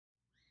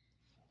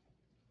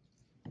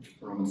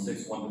Romans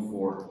 6,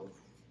 1-4.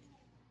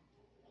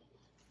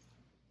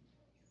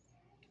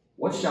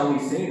 What shall we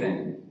say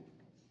then?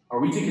 Are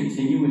we to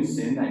continue in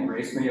sin that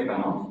grace may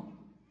abound?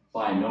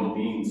 By no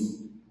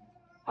means.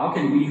 How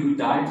can we who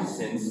died to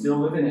sin still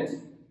live in it?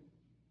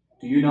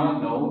 Do you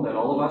not know that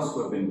all of us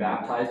who have been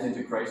baptized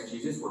into Christ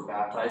Jesus were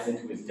baptized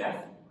into his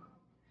death?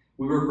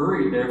 We were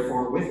buried,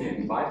 therefore, with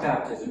him by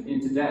baptism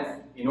into death,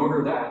 in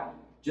order that,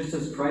 just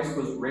as Christ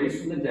was raised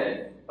from the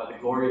dead by the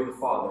glory of the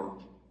Father,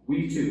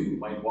 we too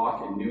might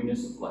walk in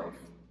newness of life.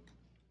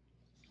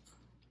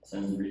 This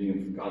ends the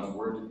reading of God's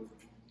word.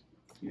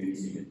 You may be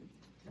seated.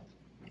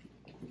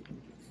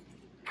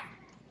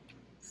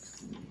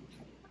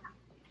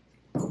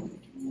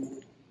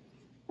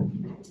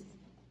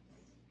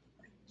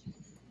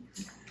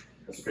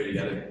 Let's pray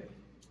together.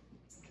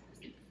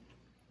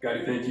 God,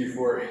 we thank you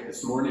for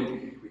this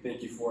morning. We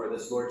thank you for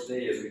this Lord's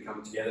Day as we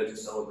come together to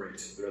celebrate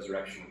the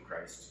resurrection of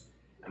Christ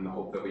and the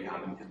hope that we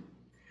have in him.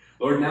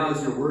 Lord, now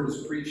as your word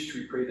is preached,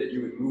 we pray that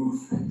you would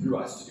move through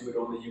us to do what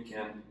only you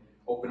can.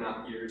 Open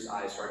up ears,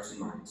 eyes, hearts, and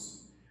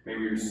minds. May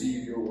we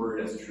receive your word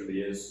as it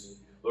truly is.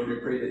 Lord, we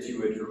pray that you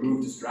would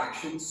remove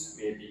distractions.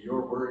 May it be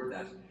your word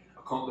that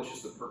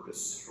accomplishes the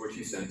purpose for which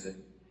you sent it.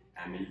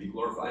 And may you be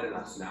glorified in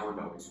us now and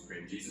always. We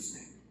pray in Jesus'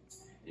 name.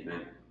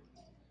 Amen.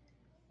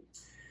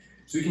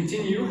 So we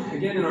continue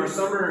again in our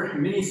summer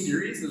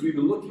mini-series as we've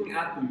been looking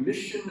at the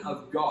mission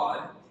of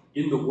God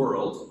in the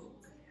world.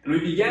 And we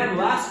began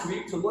last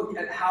week to look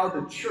at how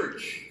the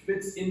church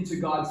fits into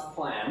God's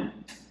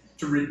plan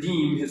to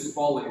redeem his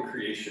fallen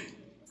creation.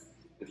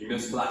 If you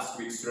missed last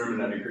week's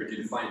sermon, I'd encourage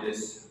you to find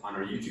this on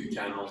our YouTube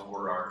channel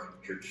or our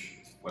church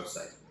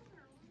website.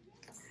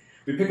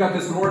 We pick up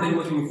this morning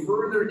looking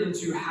further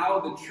into how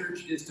the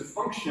church is to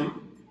function.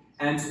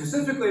 And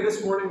specifically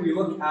this morning, we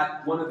look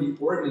at one of the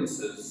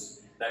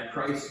ordinances that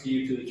Christ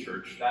gave to the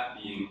church, that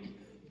being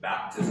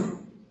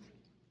baptism.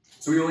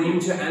 So we will aim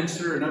to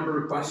answer a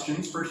number of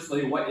questions.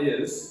 Firstly, what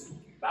is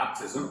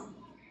baptism?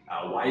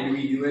 Why do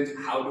we do it?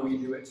 How do we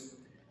do it?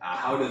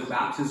 How does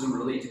baptism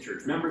relate to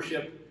church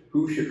membership?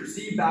 Who should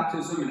receive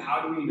baptism? And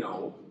how do we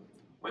know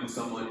when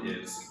someone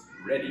is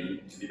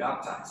ready to be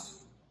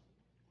baptized?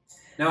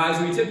 Now,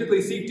 as we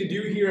typically seek to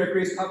do here at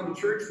Grace Covenant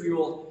Church, we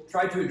will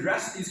try to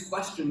address these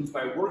questions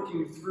by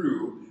working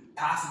through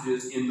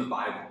passages in the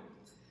Bible.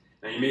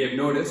 Now, you may have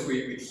noticed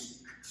we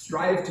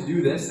strive to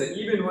do this, that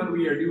even when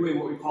we are doing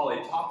what we call a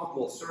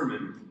topical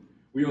sermon,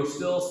 we will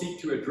still seek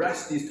to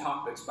address these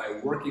topics by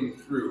working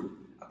through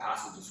a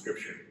passage of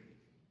Scripture.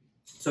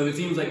 So if it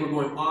seems like we're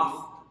going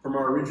off from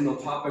our original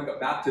topic of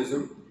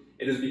baptism,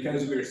 it is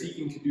because we are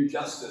seeking to do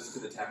justice to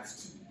the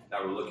text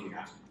that we're looking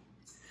at.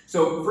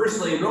 So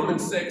firstly, in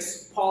Romans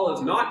 6, Paul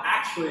is not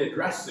actually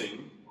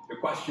addressing the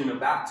question of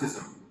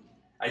baptism.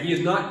 He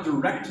is not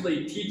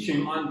directly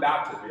teaching on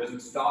baptism. He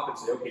doesn't stop and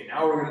say, okay,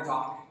 now we're going to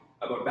talk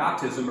about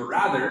baptism, but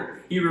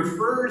rather, he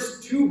refers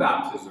to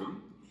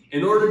baptism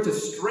in order to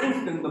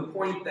strengthen the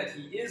point that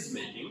he is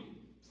making,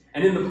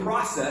 and in the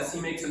process, he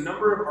makes a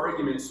number of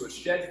arguments which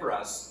shed for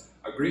us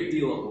a great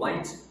deal of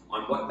light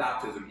on what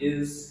baptism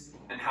is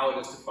and how it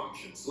is to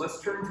function. So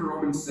let's turn to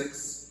Romans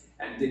 6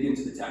 and dig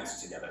into the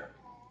text together.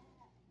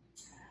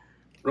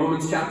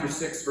 Romans chapter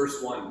 6,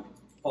 verse 1,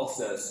 Paul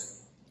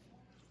says,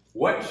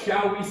 "What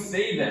shall we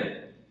say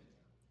then?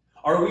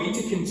 Are we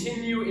to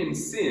continue in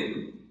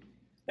sin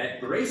that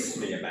grace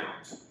may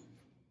abound?"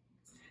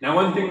 Now,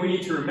 one thing we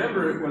need to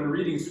remember when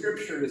reading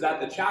Scripture is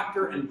that the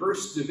chapter and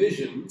verse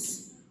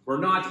divisions were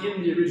not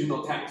in the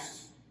original text.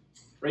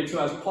 Right?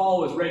 So as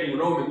Paul was writing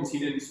Romans, he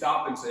didn't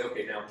stop and say,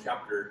 okay, now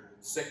chapter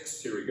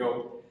 6, here we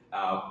go.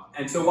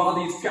 And so while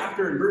these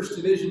chapter and verse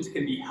divisions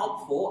can be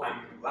helpful,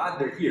 I'm glad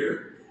they're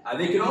here,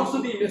 they can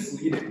also be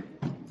misleading.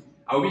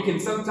 We can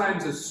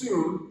sometimes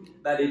assume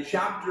that a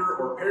chapter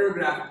or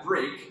paragraph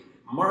break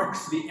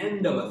marks the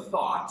end of a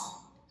thought,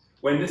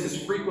 when this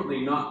is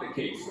frequently not the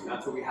case. And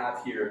that's what we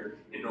have here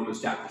in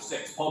Romans chapter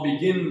 6. Paul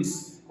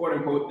begins, quote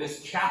unquote,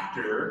 this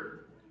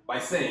chapter by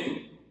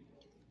saying,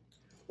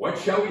 "What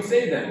shall we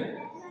say then?"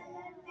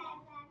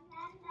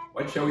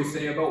 What shall we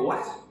say about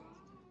what?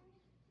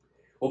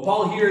 Well,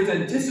 Paul here is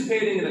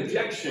anticipating an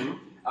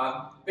objection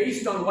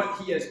based on what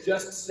he has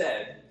just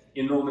said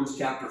in Romans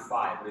chapter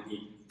 5, and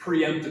he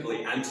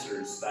preemptively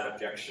answers that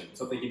objection,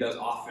 something he does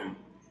often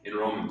in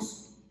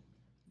Romans.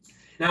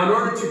 Now, in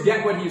order to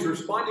get what he's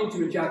responding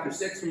to in chapter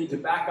 6, we need to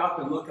back up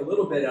and look a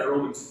little bit at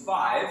Romans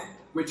 5,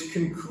 which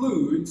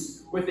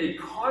concludes with a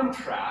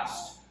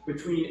contrast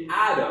between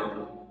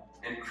Adam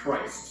and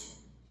Christ,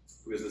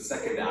 who is the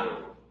second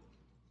Adam.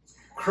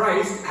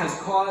 Christ has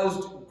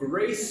caused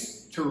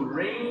grace to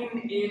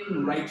reign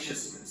in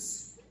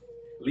righteousness,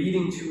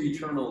 leading to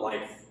eternal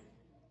life.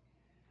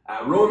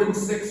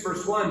 Romans 6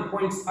 verse 1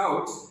 points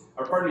out,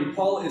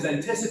 Paul is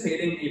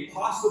anticipating a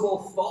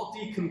possible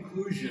faulty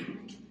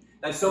conclusion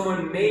that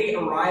someone may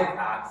arrive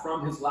at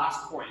from his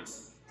last point,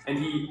 and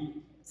he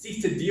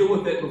seeks to deal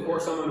with it before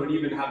someone would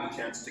even have the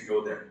chance to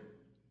go there.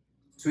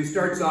 So he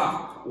starts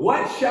off,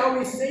 "What shall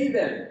we say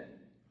then?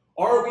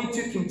 Are we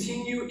to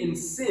continue in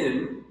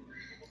sin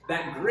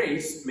that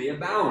grace may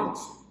abound?"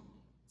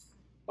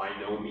 By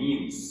no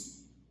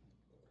means.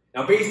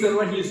 Now, based on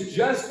what he has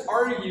just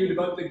argued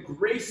about the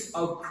grace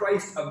of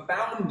Christ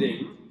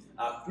abounding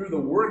through the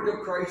work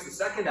of Christ, the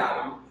second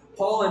Adam,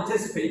 Paul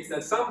anticipates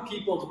that some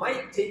people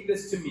might take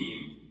this to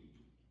mean,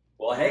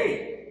 well,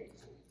 hey,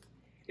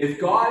 if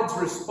God's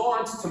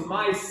response to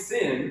my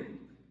sin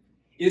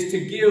is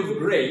to give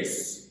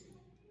grace,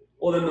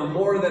 well, then the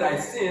more that I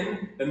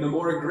sin, then the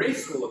more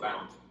grace will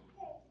abound.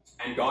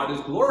 And God is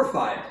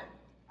glorified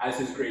as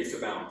his grace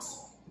abounds.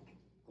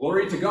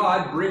 Glory to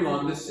God, bring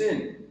on the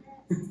sin.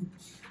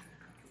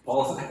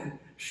 Paul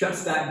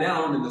shuts that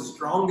down in the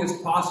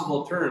strongest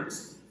possible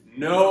terms.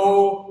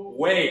 No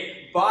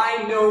way,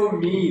 by no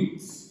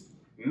means,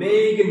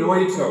 me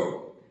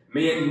genoito,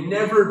 may it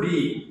never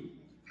be.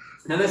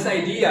 Now this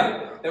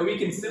idea that we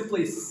can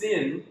simply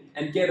sin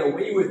and get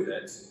away with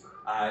it,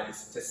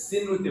 to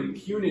sin with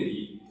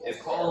impunity, is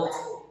called,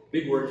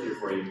 big word here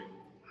for you,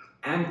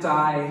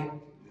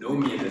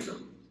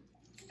 antinomianism.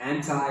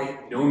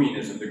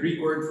 Antinomianism. The Greek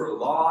word for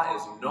law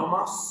is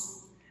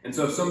nomos. And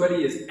so if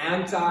somebody is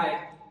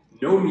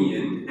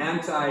antinomian,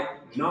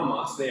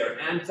 anti-nomos, they are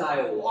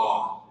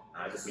anti-law.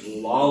 Just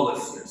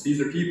lawlessness. These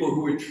are people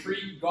who would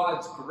treat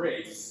God's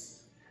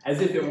grace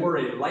as if it were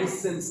a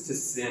license to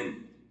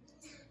sin.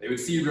 They would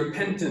see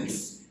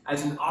repentance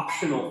as an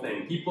optional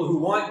thing. People who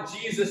want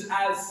Jesus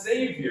as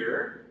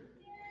Savior,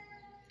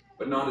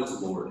 but not as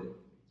Lord.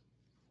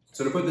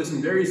 So to put this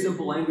in very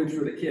simple language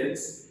for the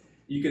kids,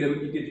 you could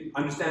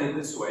understand it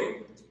this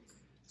way.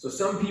 So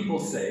some people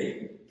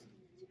say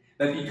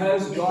that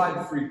because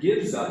God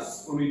forgives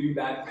us when we do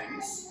bad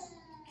things,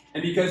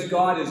 and because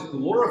God is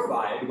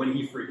glorified when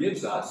he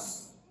forgives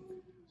us,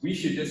 we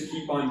should just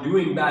keep on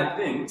doing bad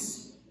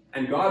things,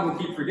 and God will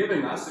keep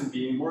forgiving us and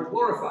being more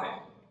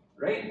glorified,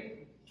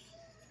 right?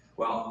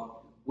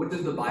 Well, what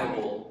does the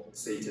Bible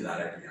say to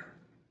that idea?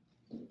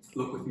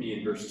 Look with me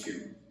in verse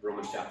 2,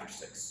 Romans chapter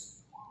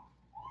 6.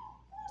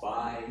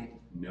 By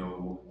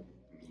no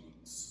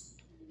means.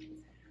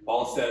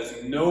 Paul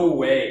says, no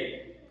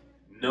way,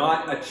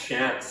 not a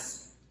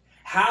chance.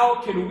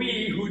 How can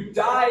we who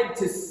died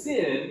to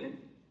sin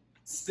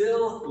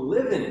still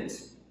live in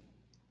it?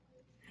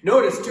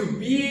 Notice, to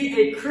be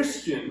a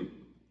Christian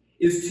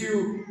is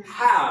to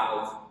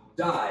have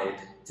died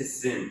to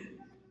sin.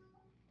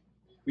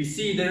 We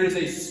see there is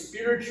a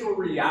spiritual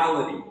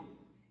reality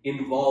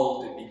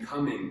involved in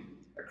becoming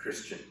a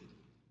Christian.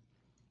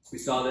 We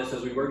saw this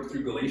as we worked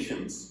through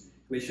Galatians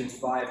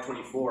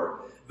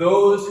 5:24.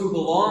 Those who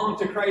belong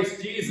to Christ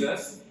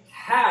Jesus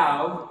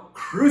have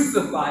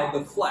crucified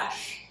the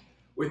flesh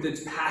with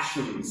its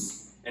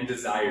passions and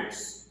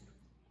desires.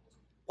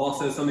 Paul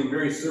says something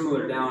very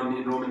similar down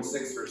in Romans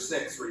 6, verse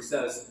 6, where he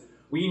says,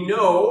 we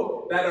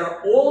know that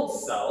our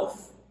old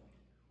self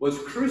was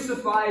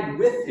crucified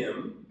with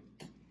him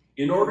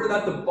in order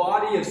that the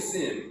body of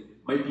sin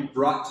might be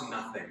brought to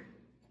nothing,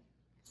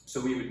 so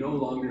we would no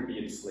longer be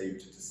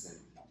enslaved to sin.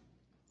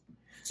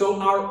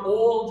 So our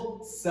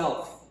old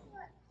self,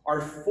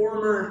 our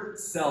former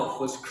self,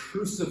 was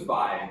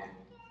crucified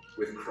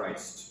with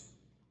Christ.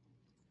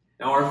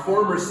 Now, our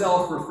former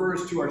self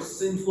refers to our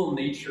sinful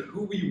nature,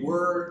 who we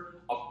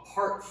were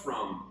apart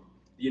from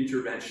the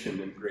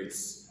intervention and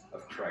grace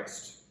of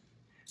Christ.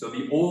 So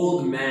the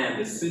old man,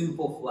 the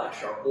sinful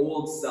flesh, our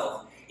old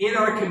self. In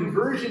our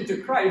conversion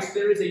to Christ,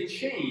 there is a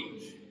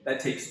change that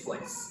takes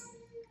place.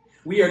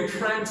 We are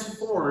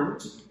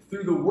transformed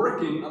through the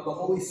working of the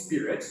Holy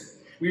Spirit.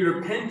 We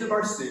repent of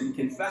our sin,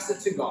 confess it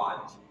to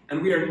God,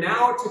 and we are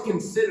now to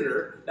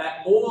consider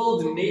that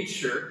old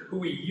nature, who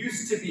we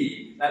used to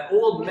be, that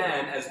old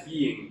man, as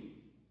being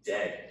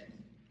dead.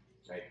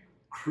 Right?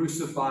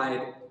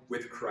 Crucified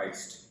with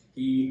Christ.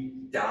 He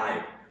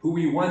died. Who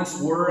we once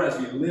were as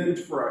we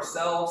lived for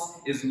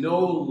ourselves is no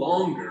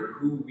longer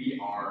who we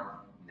are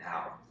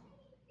now.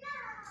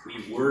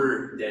 We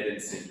were dead in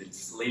sin, in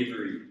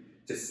slavery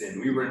to sin.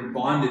 We were in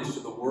bondage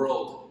to the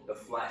world, the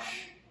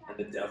flesh, and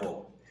the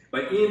devil.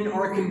 But in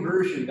our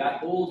conversion,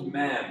 that old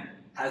man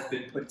has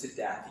been put to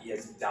death. He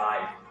has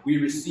died. We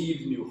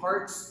received new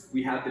hearts.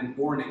 We have been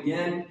born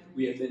again.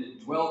 We have been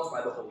indwelt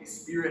by the Holy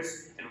Spirit.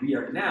 And we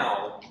are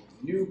now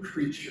new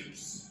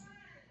creatures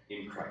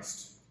in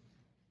Christ.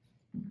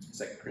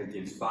 2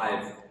 Corinthians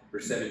 5,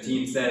 verse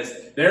 17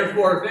 says,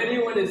 therefore, if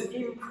anyone is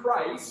in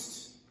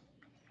Christ,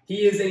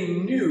 he is a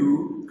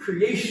new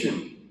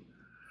creation.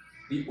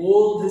 The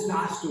old has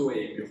passed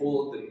away.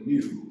 Behold, the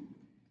new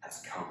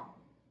has come.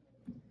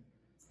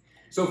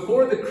 So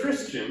for the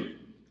Christian,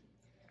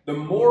 the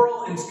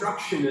moral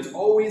instruction is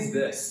always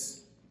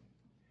this: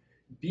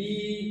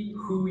 be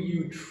who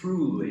you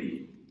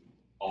truly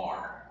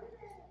are.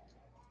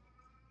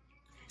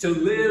 To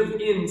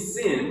live in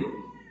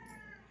sin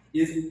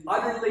is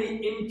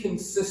utterly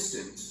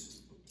inconsistent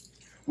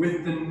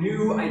with the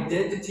new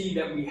identity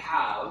that we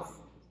have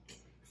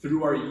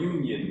through our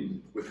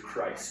union with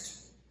Christ.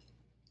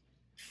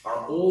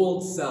 Our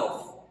old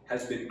self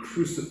has been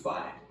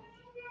crucified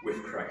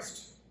with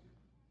Christ.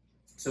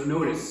 So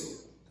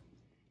notice,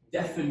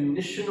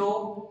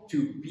 definitional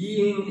to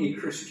being a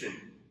Christian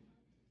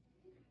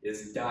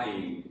is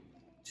dying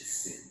to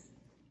sin.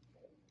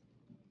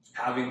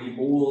 having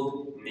the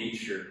old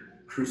nature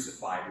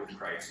crucified with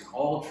Christ. And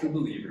all true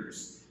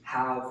believers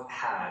have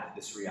had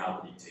this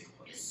reality take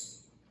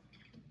place.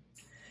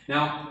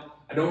 Now,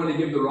 I don't want to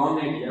give the wrong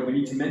idea. We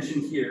need to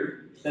mention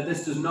here that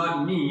this does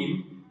not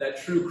mean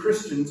that true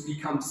Christians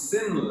become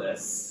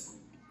sinless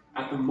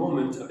at the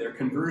moment of their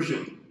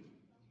conversion.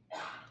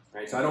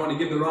 Right? So I don't want to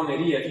give the wrong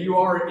idea. If you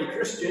are a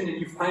Christian and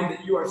you find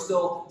that you are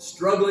still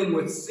struggling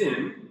with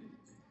sin,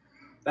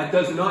 that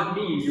does not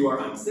mean you are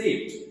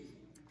unsaved.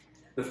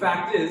 The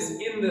fact is,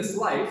 in this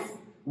life,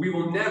 we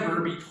will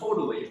never be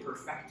totally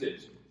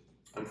perfected,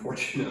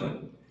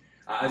 unfortunately.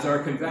 As our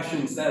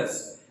confession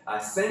says,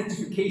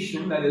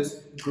 sanctification, that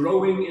is,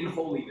 growing in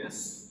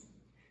holiness,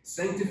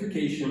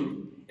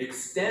 sanctification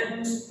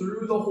extends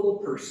through the whole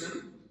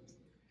person,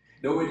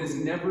 though it is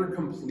never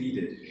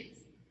completed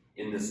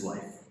in this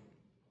life.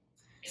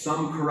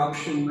 Some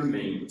corruption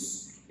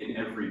remains in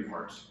every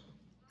part.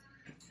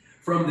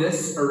 From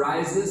this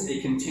arises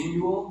a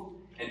continual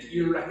and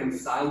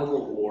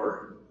irreconcilable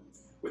war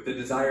with the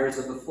desires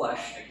of the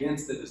flesh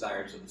against the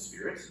desires of the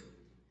Spirit,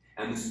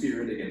 and the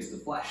Spirit against the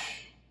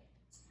flesh.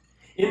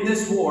 In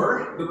this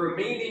war, the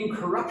remaining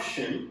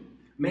corruption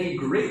may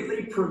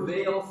greatly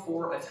prevail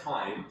for a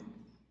time,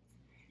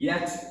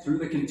 yet through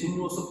the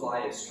continual supply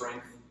of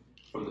strength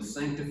from the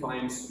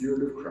sanctifying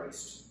Spirit of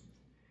Christ,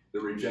 the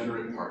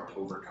regenerate part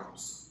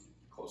overcomes.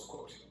 Close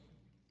quote.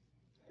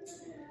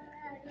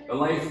 The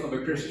life of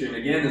a Christian,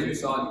 again, as we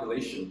saw in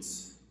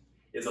Galatians,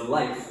 is a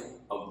life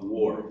of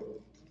war.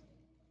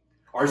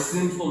 Our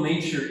sinful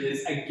nature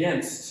is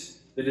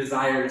against the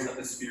desires of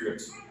the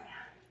Spirit.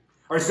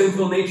 Our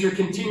sinful nature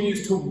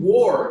continues to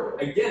war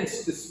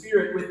against the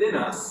Spirit within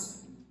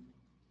us.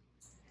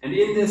 And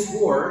in this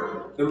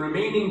war, the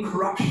remaining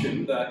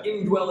corruption, the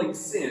indwelling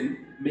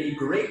sin, may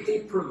greatly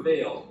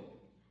prevail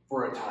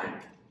for a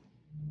time.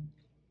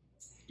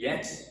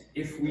 Yet,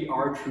 if we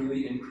are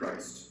truly in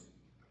Christ,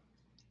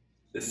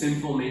 the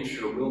sinful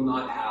nature will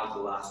not have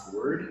the last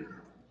word.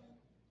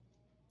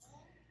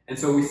 And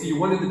so we see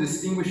one of the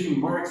distinguishing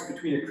marks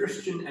between a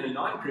Christian and a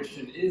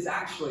non-Christian is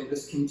actually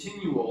this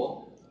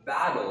continual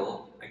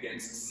battle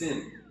against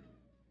sin.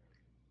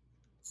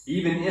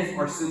 Even if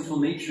our sinful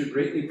nature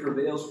greatly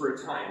prevails for a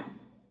time,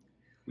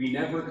 we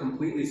never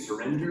completely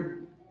surrender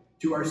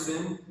to our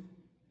sin.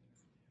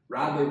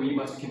 Rather, we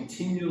must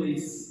continually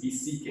be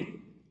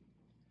seeking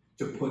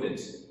to put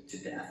it to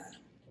death.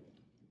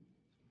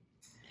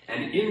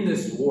 And in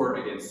this war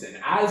against sin,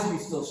 as we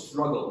still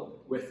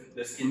struggle with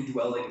this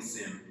indwelling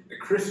sin, the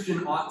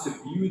Christian ought to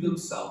view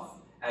themselves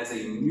as a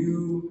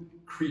new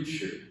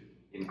creature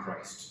in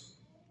Christ.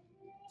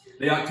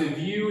 They ought to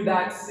view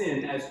that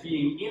sin as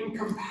being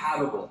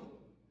incompatible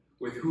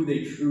with who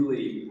they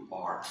truly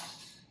are.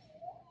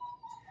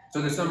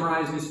 So to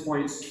summarize these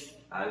points,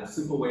 a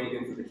simple way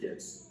again for the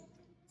kids.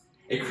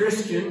 A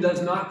Christian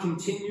does not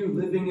continue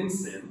living in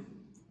sin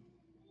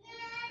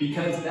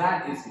because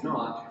that is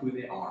not who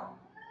they are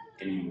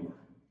anymore.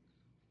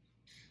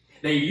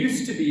 They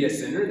used to be a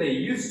sinner, they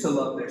used to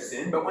love their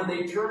sin, but when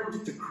they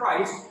turned to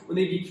Christ, when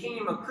they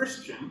became a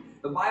Christian,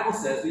 the Bible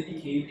says they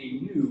became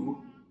a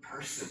new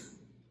person.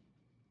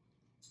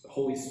 The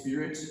Holy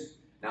Spirit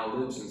now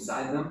lives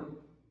inside them,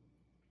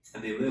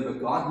 and they live a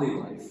godly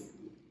life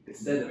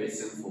instead of a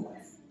sinful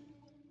life.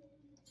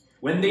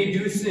 When they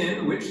do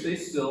sin, which they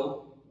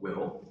still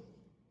will,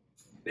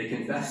 they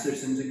confess their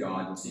sin to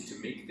God and seek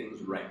to make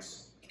things right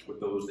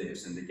with those they have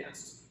sinned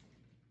against.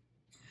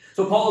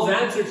 So Paul's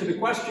answer to the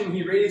question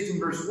he raised in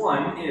verse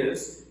 1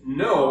 is,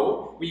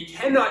 no, we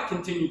cannot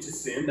continue to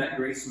sin that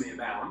grace may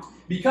abound,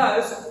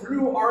 because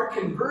through our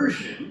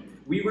conversion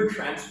we were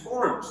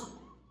transformed.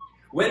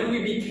 When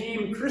we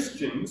became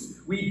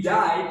Christians, we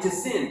died to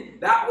sin.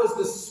 That was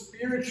the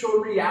spiritual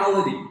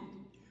reality.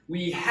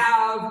 We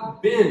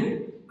have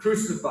been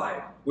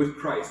crucified with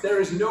Christ.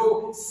 There is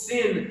no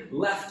sin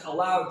left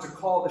allowed to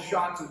call the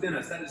shots within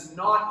us. That is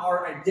not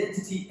our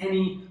identity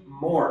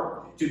anymore.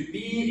 To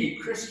be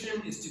a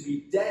Christian is to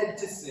be dead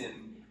to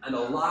sin and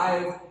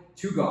alive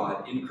to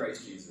God in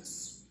Christ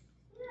Jesus.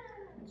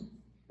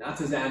 That's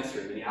his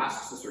answer, and he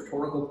asks this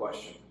rhetorical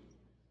question.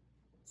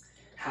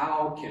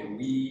 How can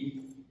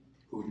we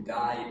who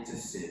died to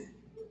sin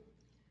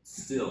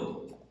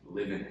still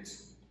live in it?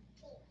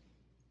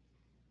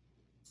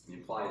 The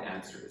implied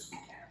answer is we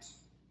can't.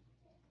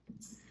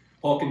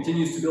 Paul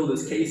continues to build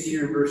his case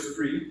here in verse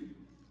 3.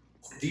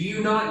 Do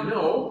you not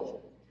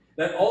know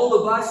that all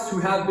of us who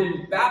have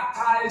been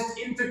baptized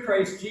into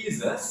Christ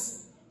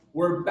Jesus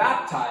were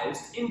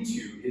baptized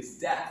into his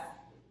death?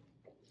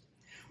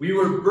 We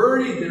were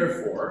buried,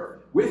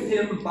 therefore, with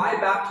him by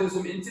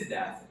baptism into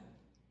death,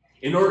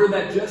 in order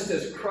that just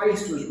as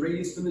Christ was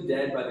raised from the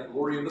dead by the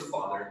glory of the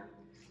Father,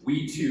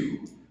 we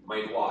too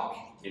might walk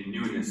in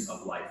newness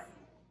of life.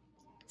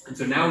 And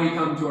so now we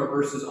come to our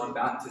verses on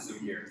baptism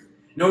here.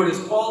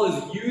 Notice Paul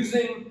is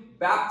using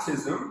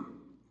baptism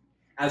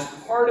as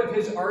part of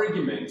his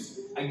argument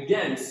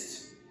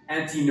against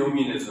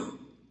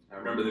antinomianism. Now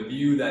remember the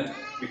view that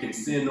we can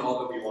sin all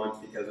that we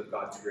want because of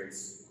God's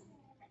grace.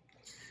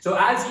 So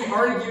as he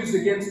argues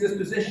against this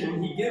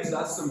position, he gives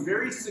us some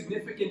very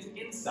significant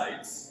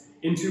insights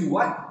into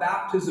what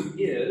baptism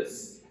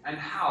is and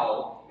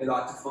how it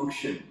ought to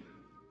function.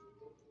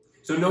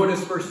 So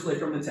notice firstly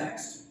from the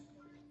text,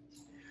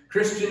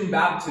 Christian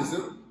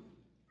baptism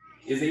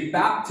is a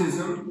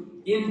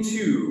baptism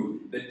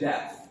into the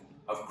death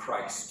of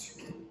Christ.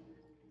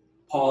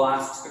 Paul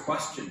asks the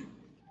question,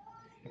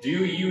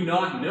 do you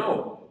not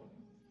know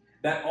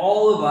that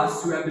all of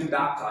us who have been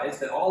baptized,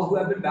 that all who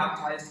have been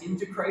baptized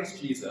into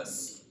Christ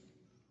Jesus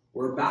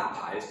were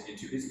baptized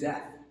into his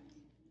death?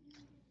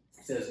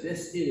 He says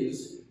this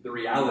is the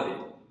reality.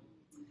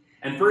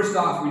 And first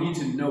off, we need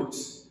to note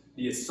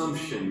the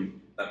assumption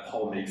that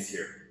Paul makes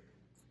here.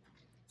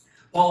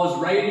 Paul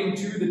is writing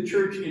to the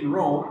church in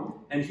Rome,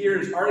 and here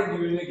is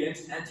arguing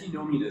against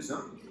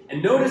antinomianism.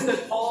 And notice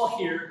that Paul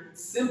here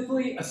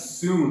simply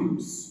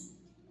assumes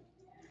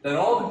that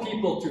all the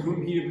people to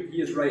whom he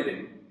is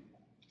writing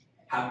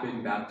have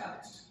been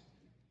baptized.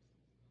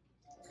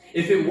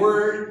 If it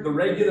were the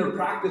regular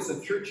practice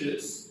of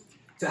churches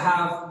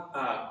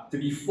to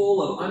be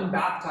full of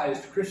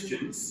unbaptized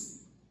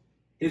Christians,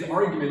 his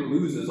argument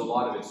loses a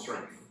lot of its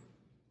strength.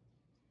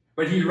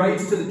 But he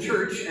writes to the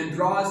church and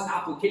draws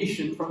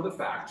application from the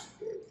fact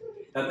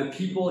that the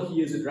people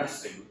he is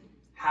addressing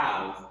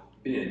have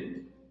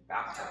been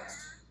baptized.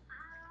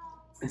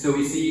 And so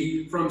we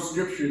see from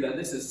Scripture that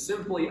this is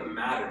simply a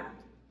matter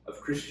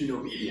of Christian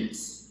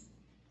obedience.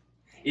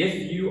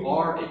 If you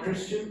are a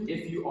Christian,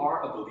 if you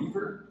are a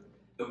believer,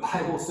 the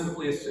Bible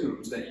simply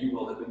assumes that you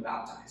will have been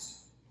baptized.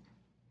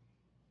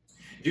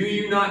 Do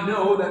you not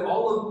know that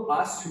all of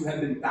us who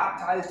have been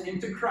baptized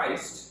into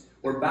Christ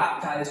were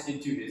baptized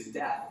into his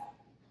death?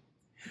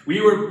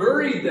 We were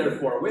buried,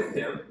 therefore, with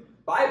him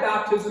by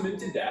baptism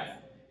into death,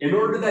 in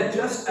order that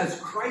just as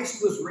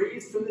Christ was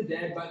raised from the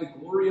dead by the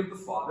glory of the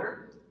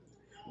Father,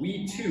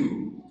 we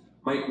too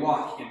might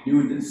walk in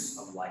newness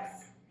of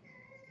life.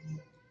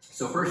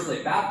 So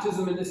firstly,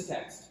 baptism in this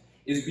text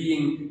is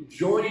being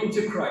joined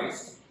to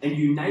Christ and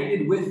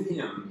united with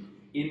him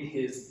in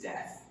his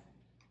death.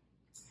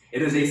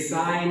 It is a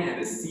sign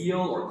and a seal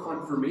or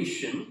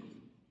confirmation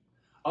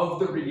of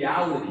the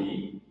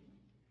reality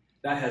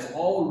that has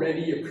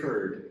already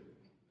occurred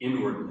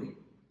inwardly.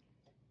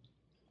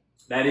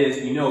 That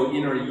is, we know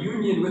in our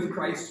union with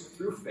Christ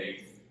through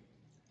faith,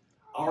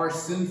 our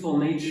sinful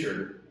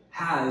nature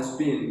has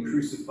been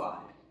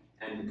crucified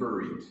and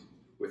buried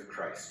with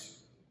Christ.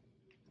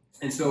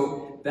 And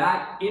so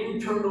that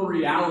internal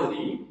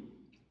reality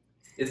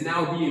is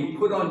now being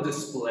put on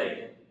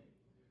display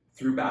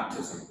through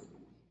baptism.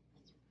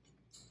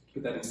 To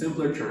put that in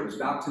simpler terms,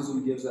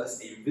 baptism gives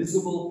us a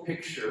visible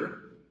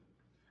picture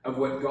of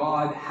what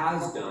God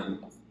has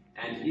done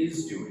and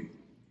is doing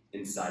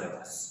inside of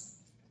us.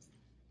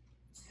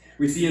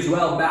 We see as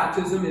well,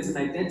 baptism is an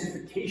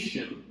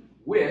identification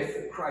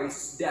with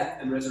Christ's death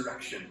and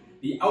resurrection,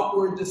 the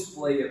outward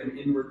display of an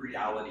inward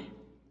reality.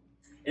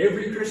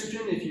 Every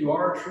Christian, if you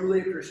are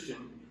truly a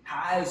Christian,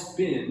 has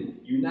been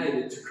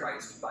united to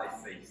Christ by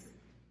faith.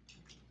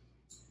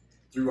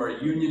 Through our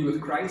union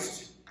with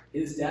Christ,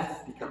 his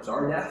death becomes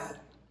our death.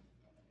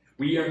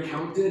 We are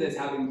counted as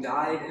having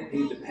died and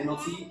paid the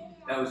penalty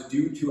that was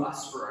due to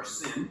us for our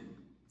sin.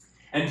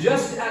 And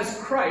just as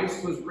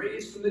Christ was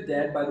raised from the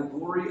dead by the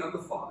glory of the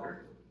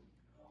Father,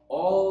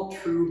 all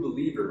true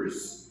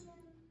believers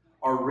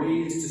are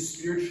raised to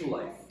spiritual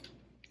life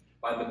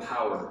by the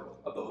power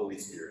of the Holy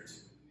Spirit.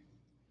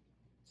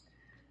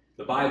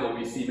 The Bible,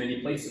 we see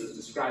many places,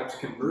 describes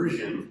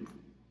conversion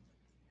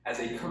as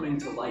a coming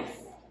to life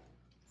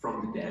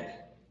from the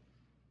dead.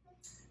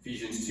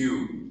 Ephesians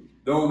 2,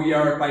 though we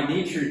are by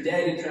nature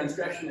dead in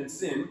transgression and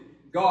sin,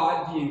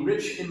 God, being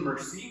rich in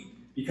mercy,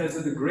 because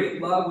of the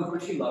great love with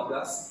which he loved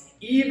us,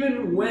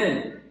 even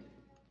when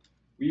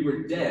we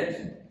were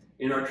dead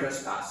in our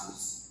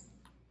trespasses,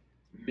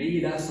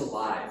 made us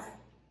alive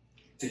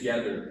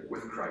together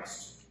with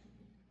Christ.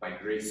 By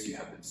grace you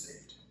have been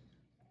saved.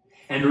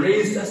 And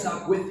raised us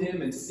up with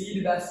him and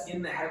seated us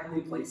in the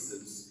heavenly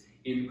places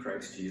in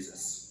Christ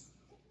Jesus.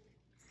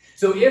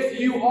 So if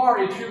you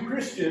are a true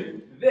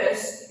Christian,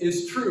 this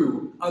is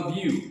true of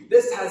you.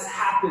 This has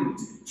happened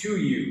to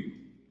you.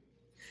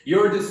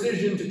 Your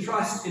decision to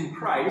trust in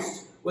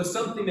Christ was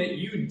something that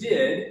you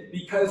did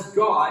because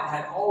God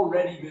had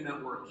already been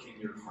at work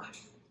in your heart.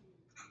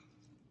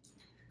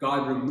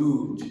 God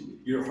removed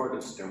your heart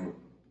of stone,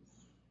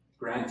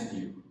 granted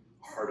you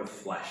a heart of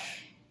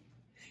flesh.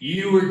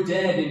 You were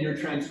dead in your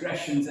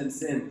transgressions and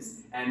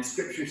sins, and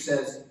Scripture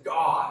says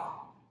God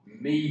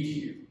made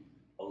you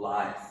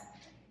alive.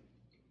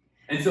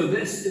 And so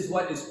this is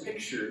what is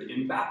pictured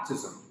in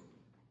baptism.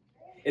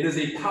 It is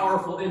a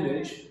powerful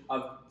image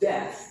of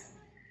death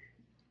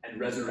and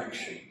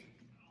resurrection.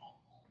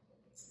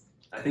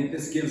 I think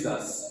this gives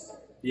us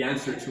the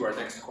answer to our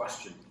next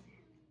question.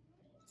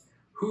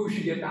 Who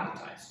should get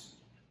baptized?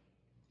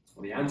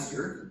 Well, the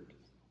answer,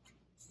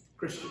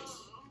 Christians.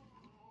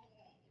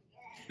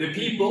 The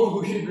people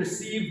who should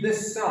receive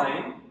this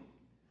sign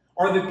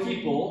are the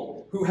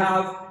people who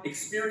have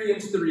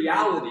experienced the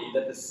reality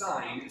that the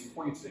sign is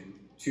pointing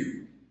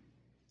to.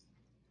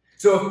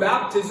 So if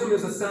baptism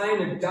is a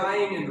sign of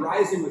dying and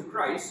rising with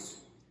Christ,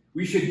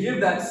 we should give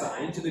that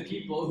sign to the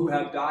people who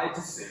have died to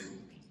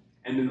sin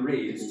and been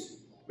raised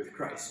with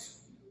Christ.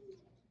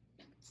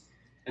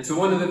 And so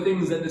one of the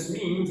things that this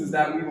means is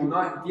that we will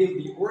not give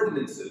the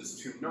ordinances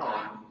to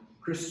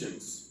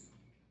non-Christians.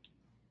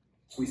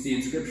 We see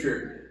in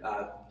Scripture,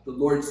 the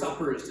Lord's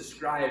Supper is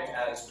described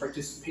as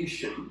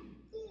participation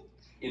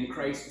in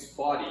Christ's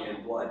body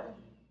and blood.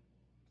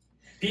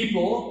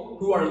 People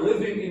who are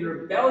living in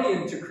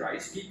rebellion to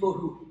Christ, people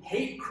who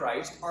hate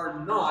Christ,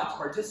 are not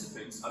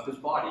participants of his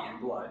body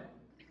and blood,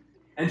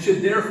 and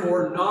should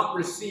therefore not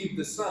receive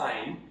the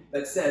sign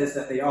that says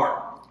that they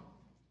are.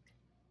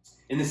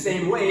 In the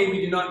same way,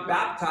 we do not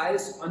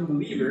baptize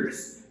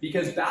unbelievers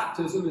because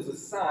baptism is a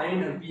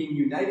sign of being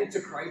united to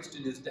Christ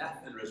in his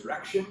death and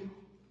resurrection.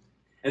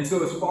 And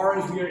so as far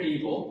as we are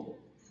able,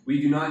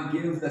 we do not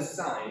give the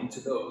sign to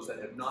those that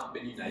have not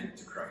been united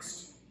to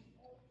Christ.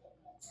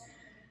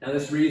 Now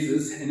this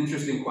raises an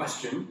interesting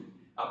question,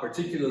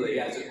 particularly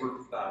as it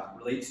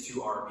relates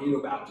to our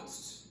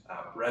Paedo-Baptist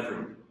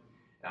brethren.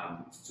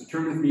 So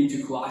turn with me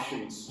to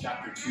Colossians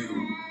chapter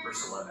 2,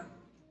 verse 11.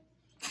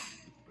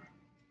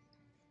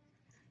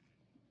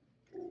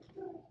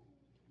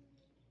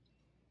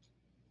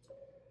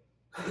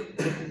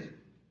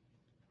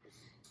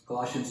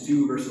 Colossians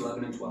 2, verse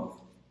 11 and 12.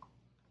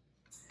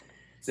 It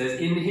says,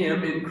 "In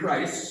him, in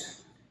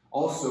Christ,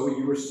 also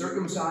you were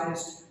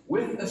circumcised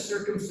with a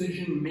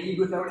circumcision made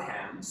without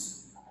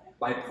hands,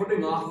 by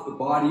putting off the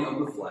body of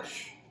the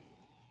flesh,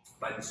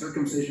 by the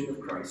circumcision of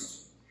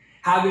Christ,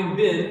 having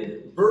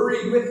been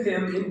buried with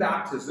him in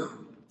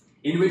baptism,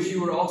 in which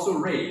you were also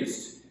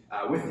raised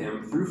with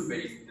him through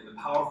faith in the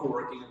powerful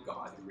working of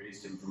God who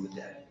raised him from the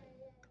dead."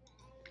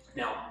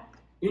 Now,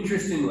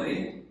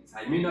 interestingly,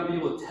 I may not be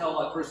able to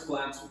tell at first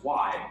glance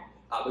why,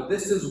 but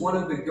this is one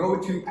of the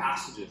go-to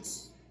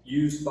passages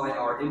used by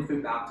our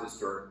infant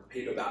Baptist or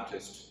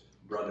Paedo-Baptist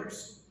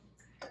brothers.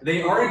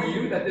 They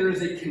argue that there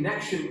is a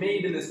connection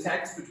made in this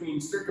text between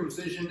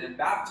circumcision and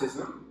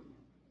baptism,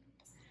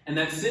 and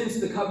that since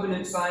the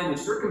covenant sign of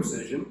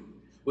circumcision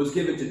was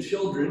given to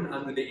children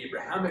under the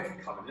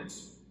Abrahamic covenant,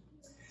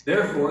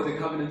 therefore the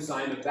covenant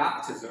sign of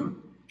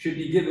baptism should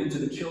be given to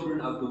the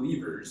children of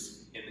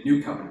believers in the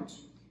new covenant.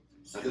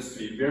 Now, just to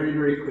be very,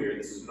 very clear,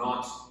 this is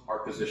not our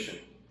position.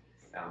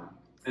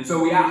 And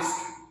so we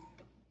ask,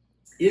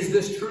 is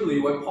this truly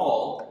what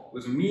Paul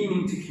was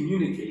meaning to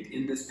communicate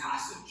in this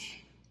passage?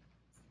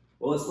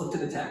 Well, let's look to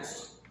the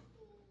text.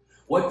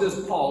 What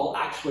does Paul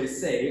actually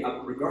say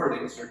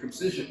regarding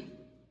circumcision?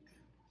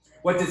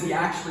 What does he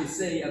actually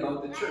say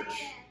about the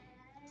church?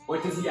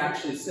 What does he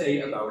actually say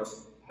about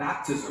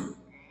baptism?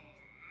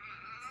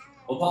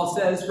 Well, Paul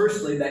says,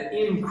 firstly, that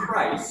in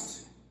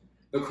Christ,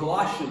 the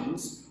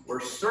Colossians were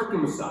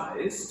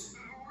circumcised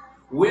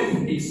with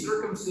a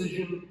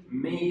circumcision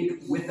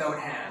made without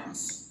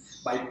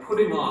hands, by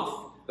putting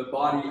off the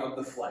body of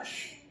the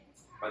flesh,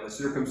 by the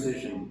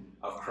circumcision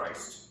of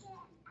Christ.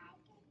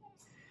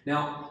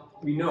 Now,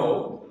 we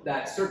know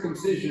that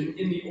circumcision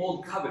in the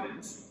Old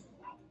Covenant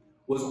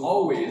was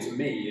always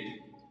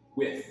made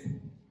with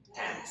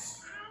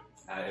hands.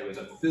 It was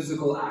a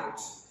physical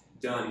act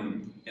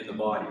done in the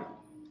body.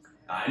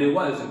 And it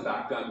was, in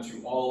fact, done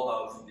to all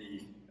of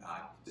the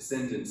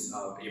descendants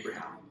of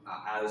Abraham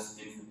as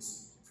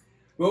infants.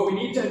 What we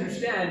need to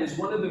understand is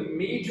one of the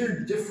major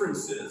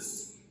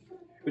differences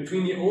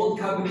between the Old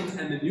Covenant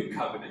and the New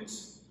Covenant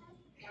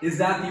is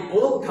that the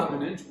Old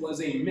Covenant was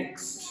a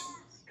mixed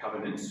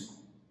covenant,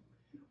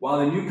 while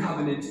the New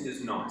Covenant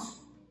is not.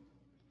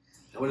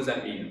 Now, what does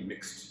that mean, a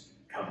mixed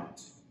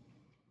covenant?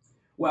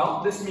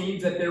 Well, this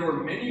means that there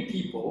were many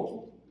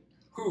people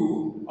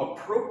who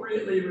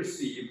appropriately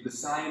received the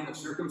sign of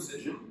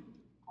circumcision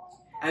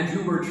and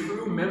who were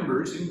true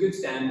members in good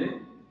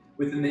standing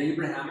within the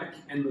Abrahamic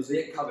and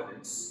Mosaic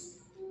covenants,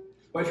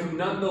 but who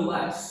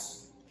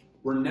nonetheless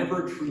were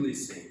never truly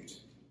saved.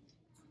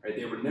 Right?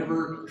 They were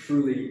never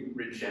truly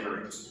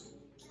regenerate.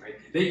 Right?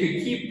 They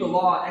could keep the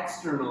law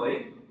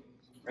externally.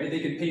 Right? They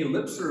could pay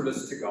lip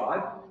service to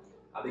God.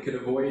 They could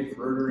avoid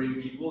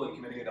murdering people and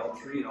committing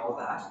adultery and all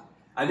that.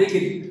 They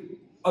could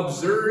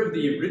observe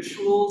the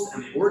rituals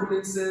and the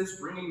ordinances,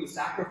 bringing the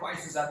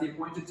sacrifices at the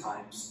appointed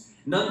times.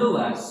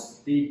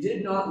 Nonetheless, they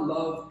did not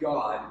love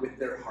God with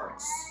their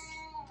hearts.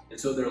 And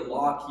so their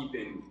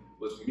law-keeping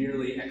was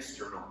merely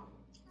external.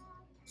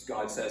 As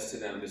God says to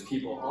them, "This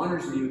people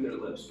honors me with their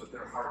lips, but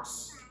their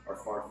hearts are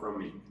far from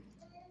me."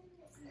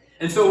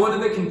 And so one of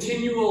the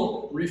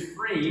continual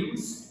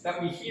refrains that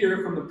we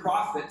hear from the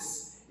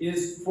prophets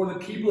is for the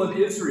people of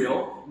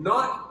Israel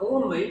not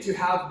only to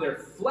have their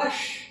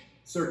flesh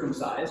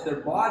circumcised, their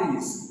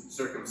bodies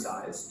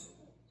circumcised,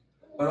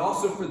 but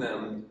also for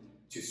them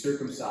to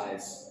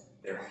circumcise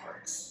their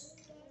hearts.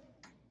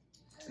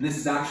 And this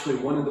is actually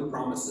one of the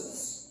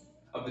promises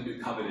of the new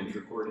covenant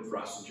recorded for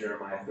us in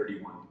Jeremiah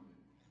 31.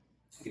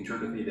 You can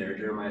turn with me there,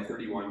 Jeremiah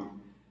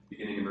 31,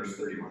 beginning in verse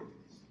 31.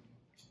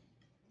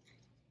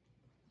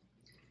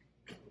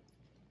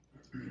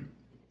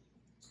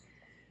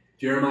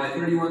 Jeremiah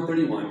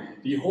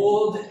 31:31.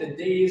 Behold, the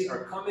days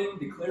are coming,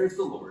 declares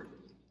the Lord,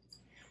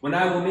 when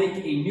I will make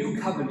a new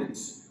covenant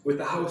with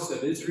the house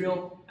of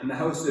Israel and the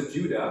house of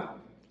Judah,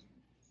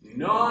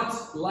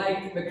 not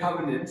like the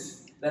covenant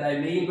that I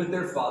made with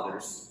their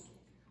fathers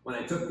when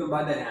I took them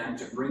by the hand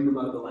to bring them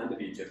out of the land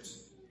of Egypt,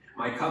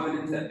 my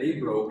covenant that they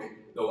broke,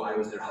 though I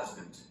was their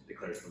husband,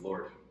 declares the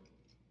Lord.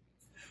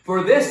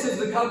 For this is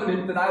the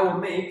covenant that I will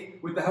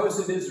make with the house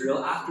of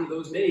Israel after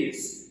those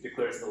days,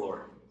 declares the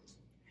Lord.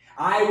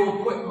 I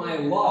will put my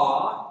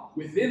law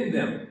within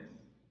them,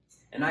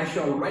 and I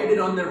shall write it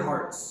on their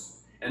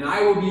hearts, and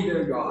I will be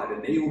their God,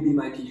 and they will be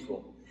my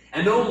people.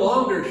 And no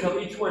longer shall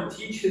each one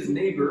teach his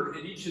neighbor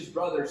and each his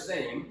brother,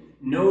 saying,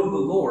 Know the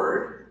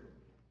Lord,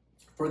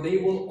 for they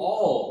will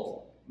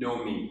all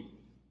know me,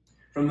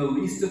 from the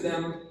least of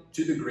them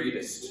to the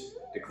greatest,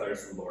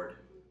 declares the Lord.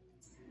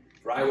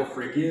 For I will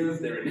forgive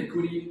their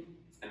iniquity,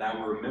 and I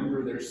will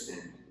remember their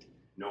sin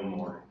no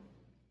more.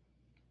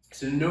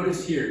 So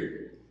notice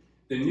here,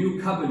 the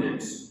new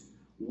covenant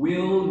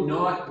will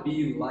not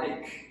be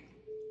like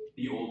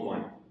the old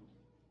one.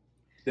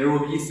 There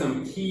will be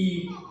some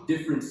key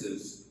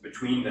differences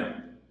between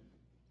them.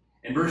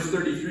 In verse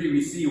 33,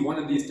 we see one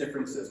of these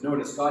differences.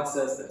 Notice God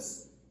says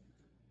this,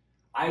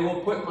 I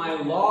will put my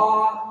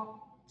law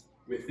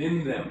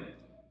within them.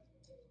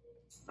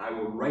 I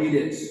will write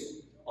it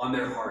on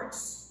their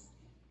hearts.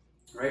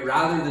 Right?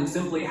 Rather than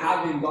simply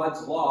having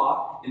God's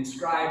law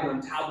inscribed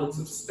on tablets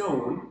of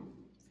stone,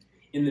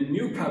 in the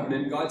new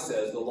covenant, God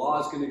says the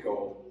law is going to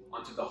go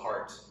onto the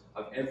heart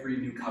of every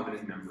new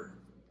covenant member.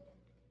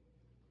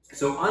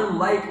 So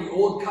unlike the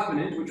old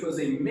covenant, which was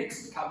a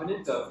mixed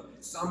covenant of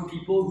some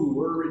people who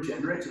were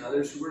regenerate and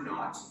others who were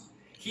not,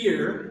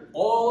 here,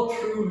 all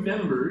true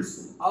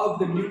members of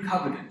the new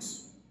covenant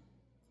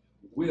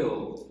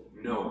will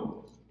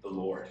know the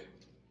Lord.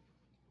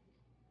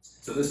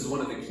 So this is one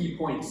of the key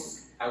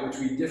points at which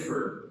we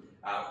differ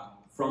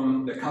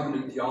from the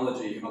covenant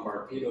theology of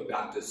our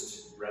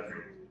Paedo-Baptist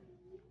brethren.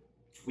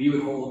 We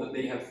would hold that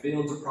they have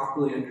failed to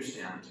properly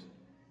understand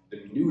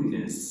the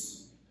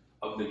newness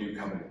of the new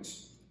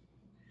covenant.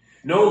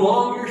 No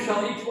longer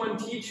shall each one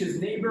teach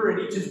his neighbor and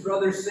each his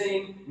brother,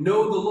 saying,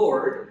 Know the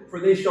Lord, for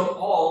they shall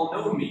all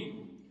know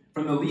me,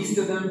 from the least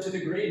of them to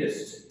the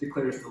greatest,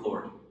 declares the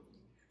Lord.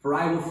 For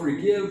I will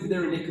forgive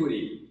their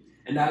iniquity,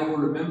 and I will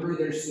remember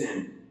their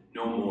sin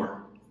no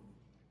more.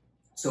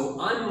 So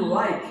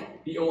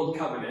unlike the old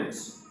covenant,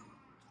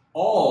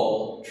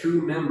 all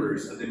true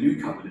members of the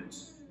new covenant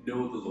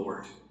know the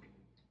Lord.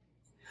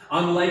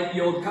 Unlike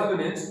the old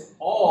covenant,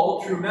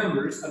 all true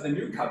members of the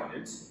new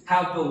covenant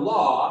have the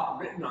law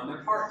written on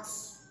their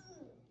hearts.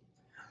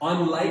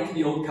 Unlike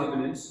the old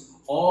covenant,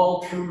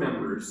 all true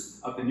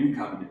members of the new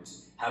covenant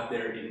have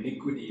their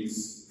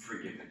iniquities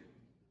forgiven.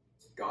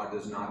 God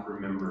does not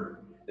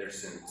remember their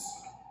sins.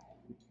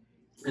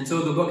 And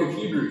so the book of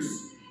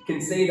Hebrews can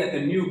say that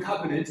the new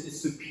covenant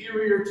is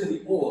superior to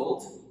the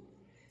old,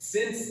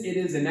 since it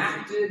is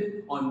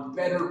enacted on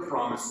better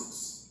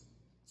promises.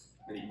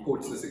 And he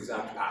quotes this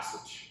exact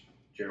passage,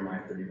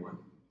 Jeremiah 31.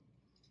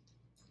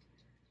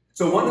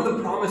 So one of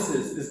the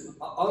promises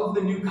of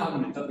the new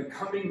covenant, of the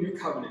coming new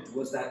covenant,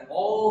 was that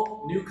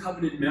all new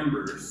covenant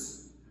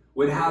members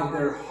would have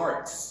their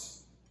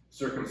hearts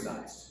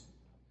circumcised,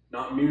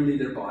 not merely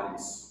their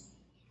bodies.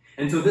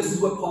 And so this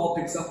is what Paul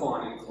picks up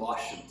on in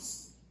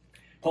Colossians.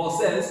 Paul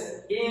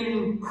says,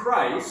 in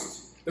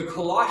Christ, the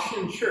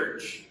Colossian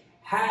church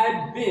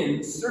had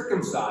been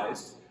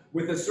circumcised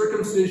with a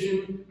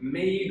circumcision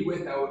made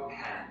without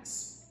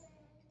hands.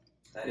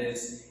 That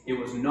is, it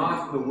was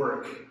not the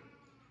work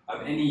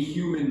of any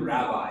human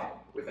rabbi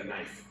with a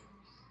knife.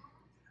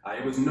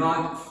 It was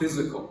not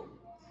physical.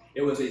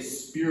 It was a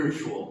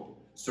spiritual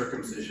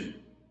circumcision.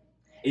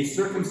 A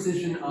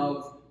circumcision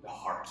of the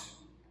heart.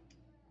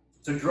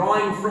 So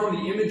drawing from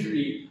the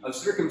imagery of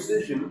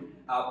circumcision,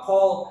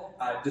 Paul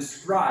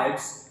says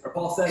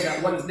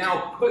that what is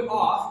now put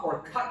off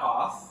or cut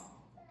off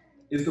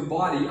is the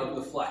body of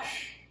the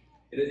flesh.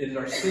 It is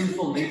our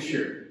sinful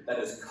nature that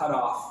is cut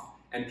off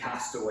and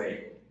cast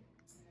away.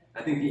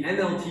 I think the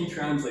NLT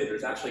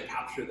translators actually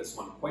capture this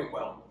one quite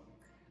well.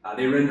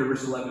 They render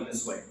verse 11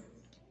 this way.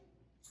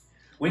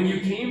 When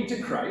you came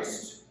to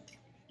Christ,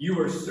 you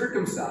were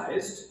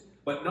circumcised,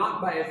 but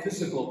not by a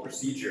physical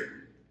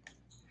procedure.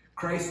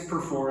 Christ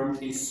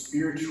performed a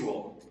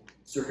spiritual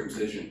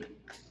circumcision,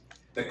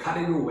 the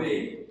cutting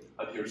away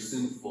of your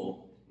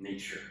sinful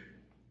nature.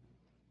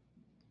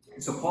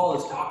 And so Paul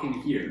is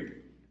talking here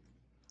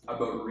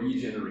about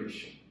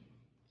regeneration,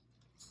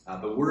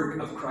 the work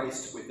of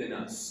Christ within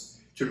us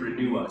to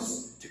renew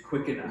us, to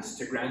quicken us,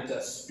 to grant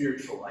us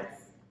spiritual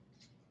life.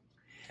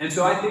 And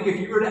so I think if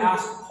you were to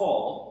ask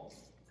Paul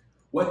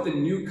what the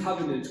new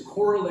covenant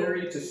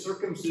corollary to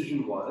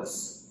circumcision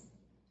was,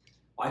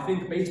 I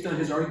think based on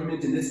his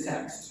argument in this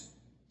text,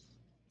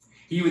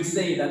 he would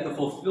say that the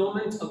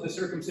fulfillment of the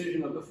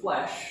circumcision of the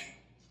flesh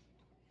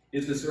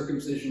is the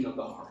circumcision of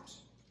the heart.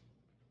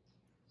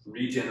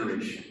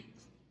 Regeneration.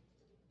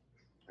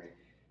 Right?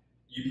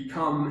 You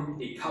become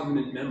a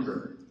covenant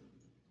member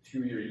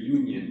through your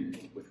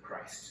union with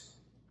Christ,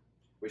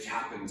 which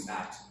happens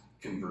at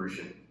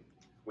conversion,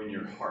 when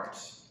your heart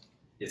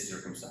is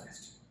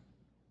circumcised.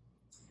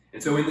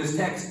 And so in this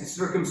text, the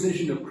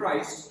circumcision of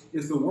Christ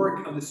is the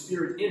work of the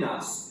Spirit in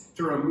us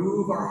to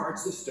remove our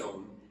hearts of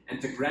stone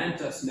and to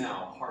grant us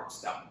now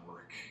hearts that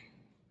work,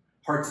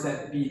 hearts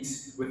that beat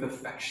with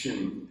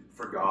affection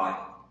for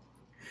God.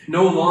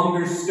 No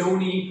longer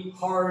stony,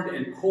 hard,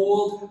 and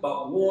cold,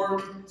 but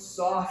warm,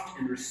 soft,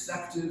 and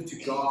receptive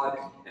to God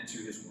and to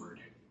His Word.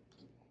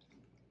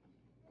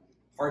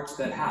 Hearts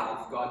that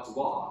have God's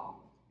law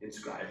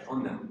inscribed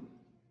on them,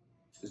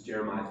 as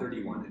Jeremiah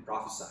 31 had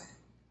prophesied.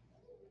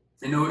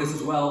 And notice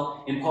as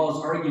well in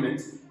Paul's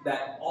argument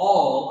that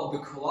all of the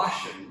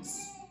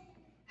Colossians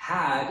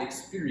had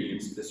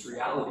experienced this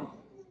reality.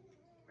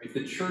 Right?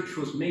 The church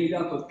was made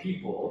up of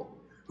people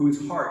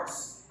whose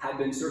hearts had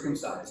been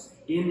circumcised.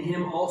 In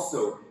him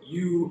also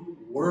you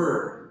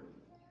were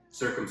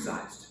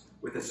circumcised,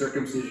 with a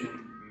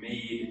circumcision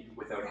made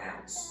without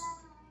hands.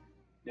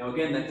 Now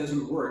again, that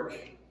doesn't work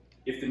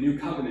if the new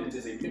covenant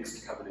is a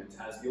mixed covenant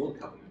as the old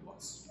covenant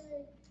was.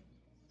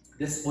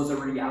 This was a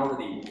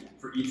reality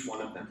for each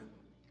one of them.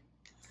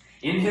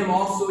 In him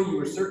also you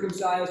were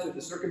circumcised with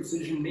the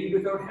circumcision made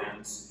without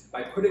hands,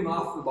 by putting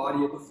off the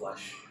body of the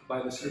flesh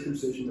by the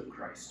circumcision of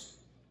Christ.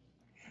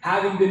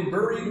 Having been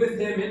buried with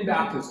him in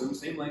baptism,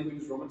 same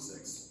language as Romans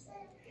 6,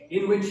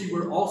 in which you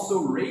were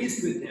also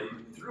raised with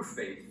him through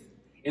faith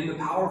in the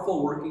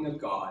powerful working of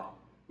God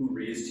who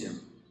raised him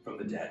from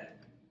the dead.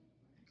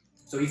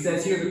 So he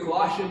says here the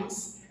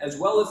Colossians, as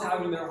well as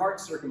having their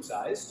hearts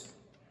circumcised,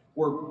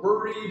 were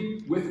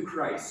buried with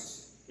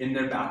Christ in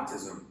their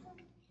baptism.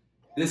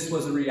 This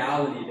was a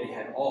reality they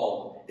had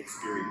all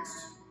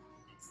experienced.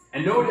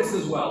 And notice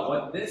as well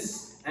what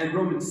this and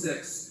Romans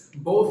 6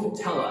 both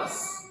tell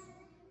us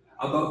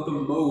about the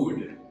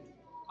mode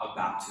of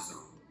baptism.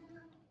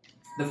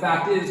 The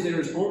fact is, there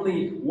is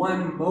only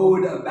one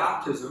mode of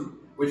baptism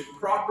which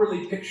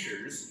properly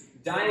pictures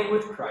dying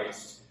with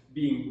Christ,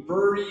 being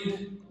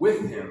buried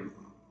with him,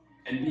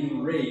 and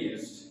being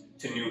raised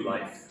to new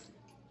life.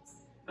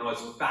 And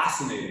what's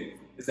fascinating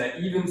is that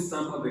even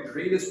some of the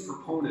greatest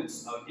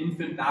proponents of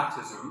infant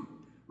baptism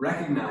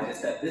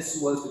recognize that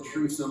this was the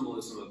true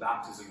symbolism of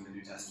baptism in the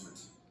New Testament.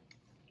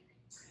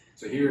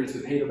 So here is the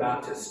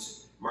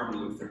Paedobaptist Martin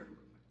Luther.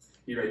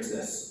 He writes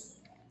this: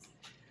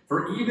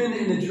 "For even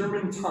in the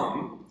German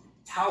tongue,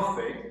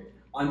 Taufe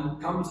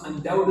comes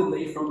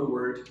undoubtedly from the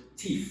word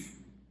tief,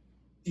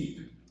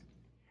 deep,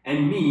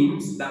 and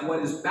means that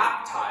what is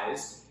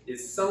baptized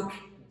is sunk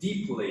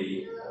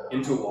deeply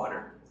into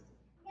water.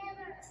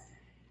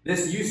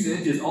 This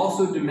usage is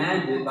also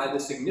demanded by the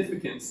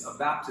significance of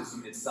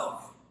baptism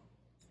itself.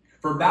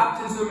 For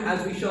baptism,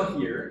 as we shall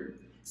hear,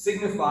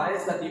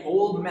 signifies that the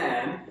old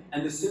man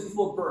and the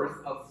sinful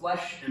birth of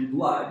flesh and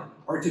blood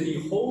are to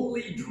be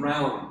wholly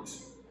drowned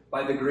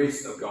by the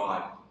grace of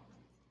God.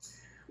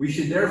 We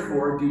should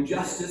therefore do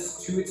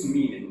justice to its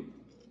meaning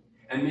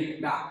and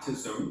make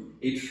baptism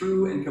a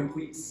true and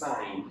complete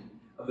sign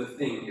of the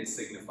thing it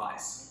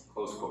signifies."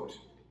 Close quote.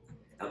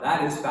 Now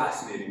that is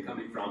fascinating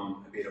coming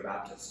from a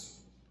Paedobaptist.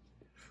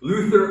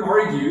 Luther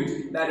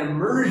argued that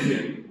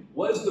immersion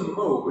was the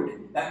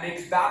mode that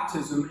makes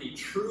baptism a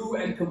true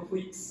and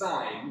complete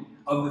sign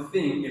of the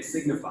thing it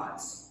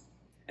signifies.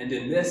 And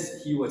in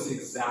this, he was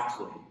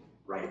exactly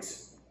right.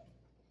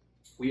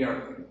 We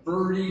are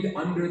buried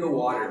under the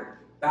water,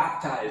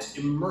 baptized,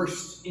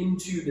 immersed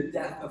into the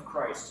death of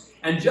Christ.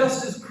 And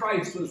just as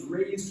Christ was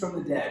raised from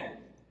the dead,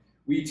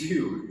 we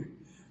too,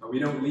 we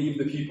don't leave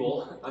the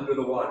people under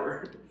the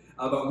water,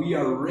 but we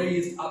are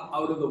raised up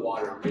out of the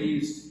water,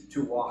 raised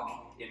to walk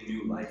in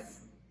new life.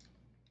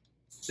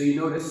 So you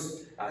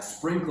notice,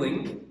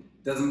 sprinkling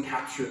doesn't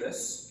capture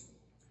this.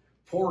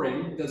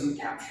 Pouring doesn't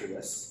capture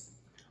this.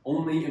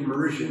 Only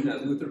immersion,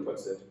 as Luther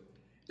puts it,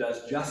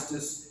 does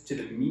justice to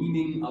the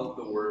meaning of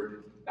the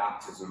word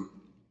baptism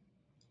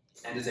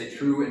and is a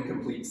true and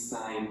complete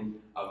sign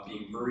of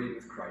being buried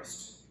with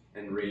Christ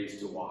and raised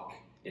to walk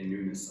in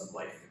newness of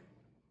life.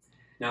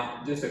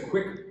 Now, just a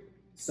quick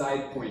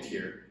side point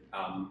here.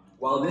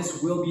 While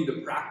this will be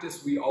the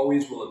practice we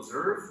always will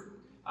observe,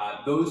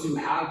 those who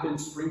have been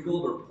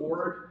sprinkled or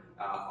poured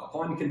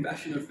upon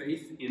confession of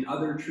faith in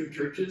other true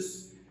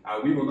churches,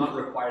 we will not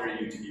require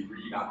you to be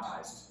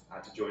re-baptized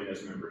to join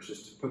as members.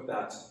 Just to put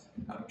that,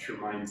 put your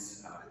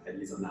minds at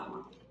ease on that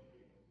one.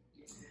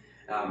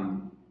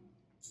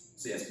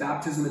 So yes,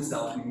 baptism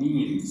itself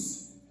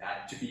means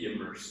to be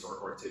immersed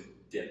or to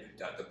dip,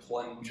 to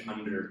plunge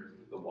under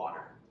the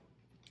water.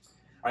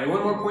 All right,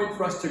 one more point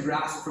for us to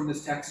grasp from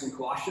this text in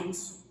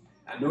Colossians.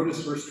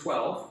 Notice verse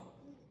 12.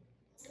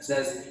 It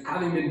says,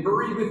 "Having been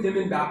buried with him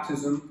in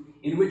baptism,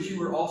 in which you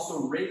were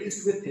also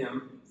raised with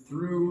him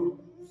through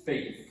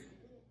faith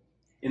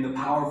in the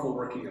powerful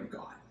working of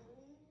God."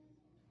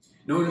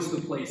 Notice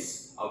the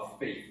place of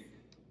faith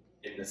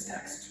in this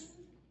text.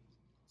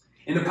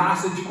 In a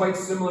passage quite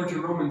similar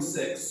to Romans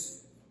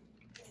 6,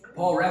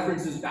 Paul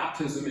references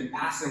baptism in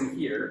passing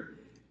here,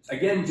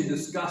 again to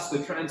discuss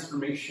the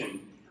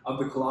transformation of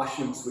the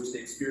Colossians which they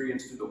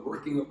experienced through the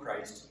working of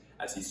Christ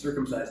as he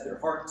circumcised their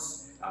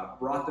hearts,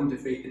 brought them to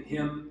faith in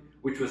him,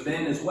 which was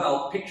then as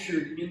well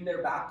pictured in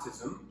their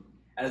baptism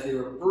as they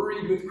were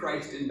buried with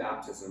Christ in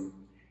baptism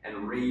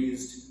and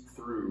raised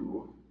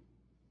through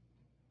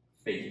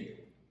faith.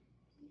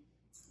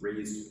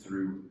 Raised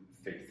through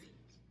faith.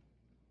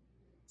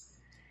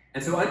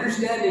 And so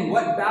understanding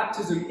what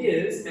baptism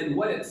is and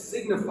what it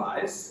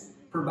signifies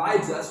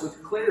provides us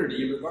with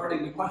clarity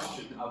regarding the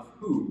question of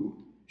who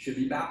should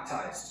be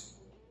baptized.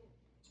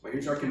 Well,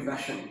 here's our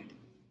confession.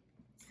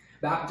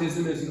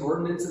 Baptism is an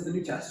ordinance of the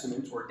New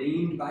Testament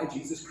ordained by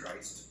Jesus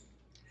Christ.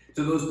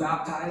 To those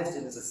baptized,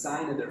 it is a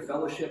sign of their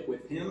fellowship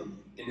with him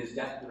in his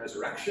death and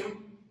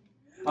resurrection,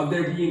 of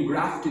their being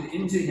grafted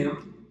into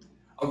him,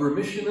 of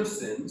remission of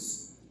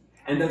sins,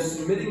 and of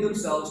submitting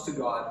themselves to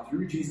God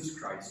through Jesus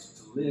Christ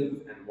to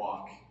live and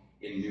walk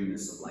in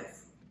newness of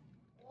life.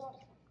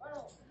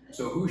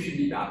 So who should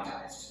be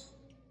baptized?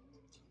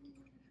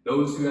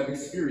 Those who have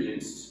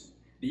experienced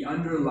the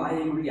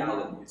underlying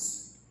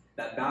realities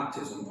that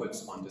baptism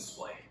puts on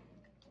display.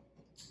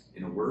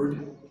 In a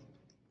word,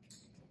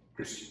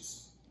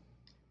 Christians.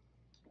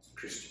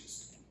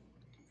 Christians.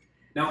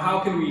 Now, how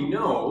can we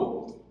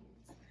know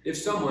if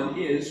someone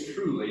is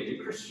truly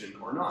a Christian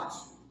or not?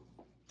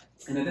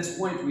 And at this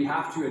point, we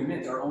have to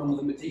admit our own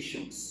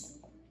limitations.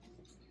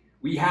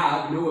 We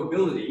have no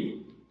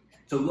ability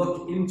to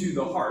look into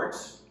the heart,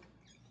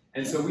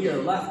 and so we are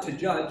left to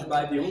judge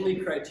by the only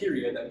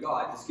criteria that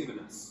God has given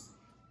us.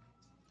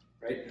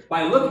 Right?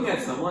 By looking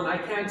at someone, I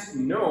can't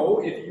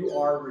know if you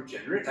are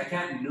regenerate. I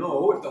can't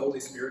know if the Holy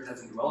Spirit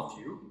has indwelt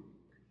you.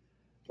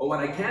 But what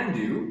I can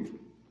do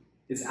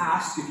is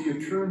ask if you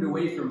have turned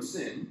away from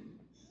sin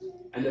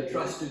and have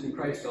trusted in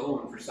Christ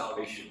alone for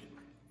salvation.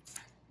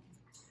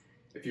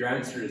 If your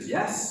answer is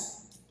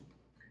yes,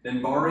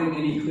 then barring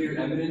any clear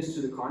evidence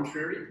to the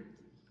contrary,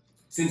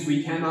 since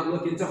we cannot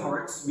look into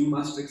hearts, we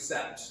must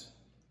accept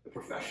the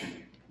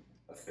profession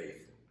of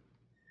faith.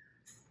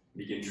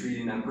 Begin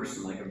treating that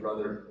person like a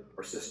brother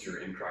or sister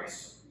in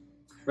Christ.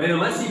 Right?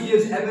 Unless he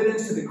gives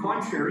evidence to the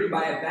contrary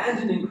by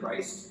abandoning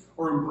Christ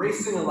or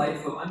embracing a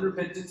life of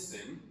unrepentant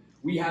sin,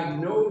 we have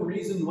no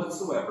reason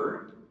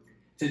whatsoever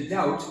to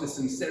doubt the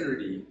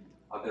sincerity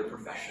of their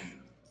profession.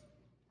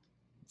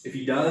 If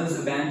he does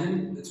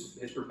abandon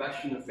his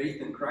profession of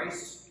faith in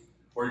Christ,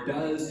 or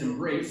does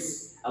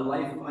embrace a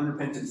life of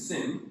unrepentant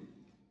sin,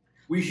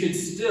 we should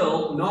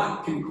still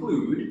not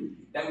conclude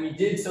that we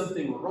did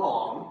something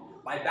wrong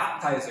by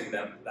baptizing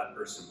that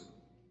person.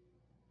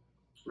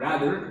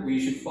 Rather, we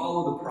should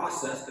follow the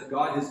process that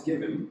God has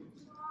given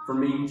for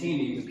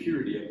maintaining the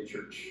purity of the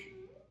church.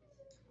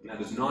 And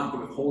that is not the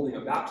withholding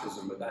of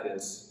baptism, but that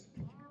is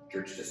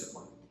church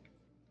discipline.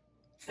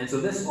 And so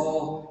this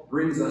all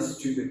brings us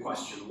to the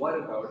question, what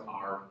about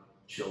our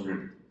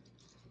children?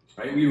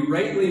 Right? We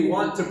rightly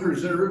want to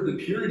preserve the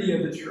purity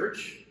of the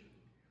church.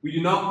 We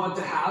do not want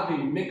to have a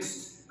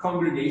mixed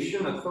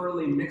congregation, a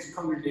thoroughly mixed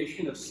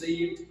congregation of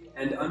saved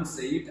and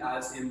unsaved,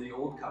 as in the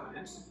Old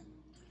Covenant.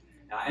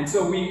 And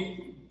so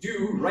we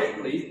do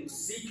rightly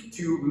seek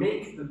to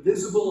make the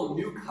visible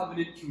New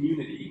Covenant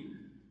community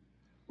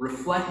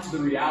reflect the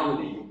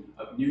reality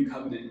of New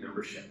Covenant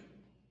membership.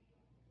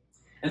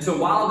 And so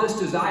while this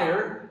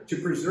desire to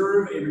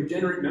preserve a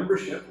regenerate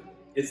membership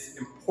is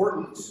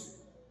important,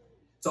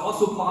 it's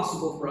also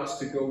possible for us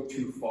to go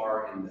too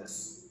far in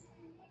this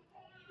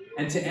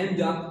and to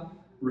end up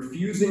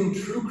refusing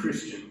true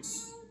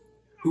Christians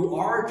who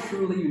are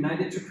truly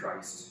united to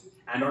Christ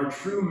and are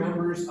true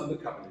members of the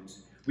covenant.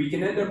 We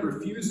can end up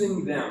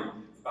refusing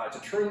them to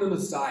turn them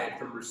aside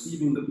from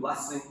receiving the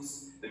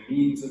blessings, the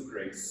means of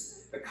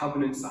grace, the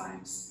covenant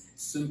signs,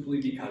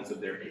 simply because of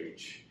their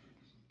age.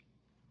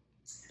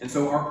 And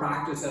so our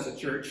practice as a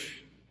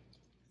church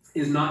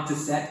is not to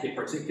set a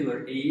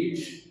particular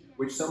age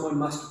which someone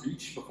must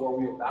reach before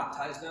we will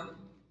baptize them,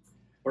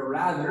 but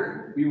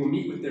rather we will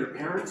meet with their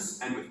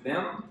parents and with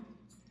them,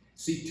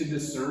 seek to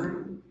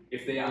discern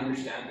if they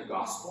understand the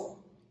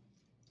gospel,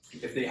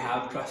 if they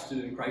have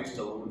trusted in Christ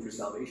alone for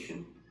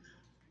salvation,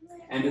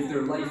 and if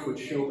their life would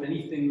show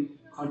anything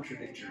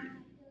contradictory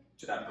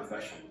to that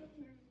profession.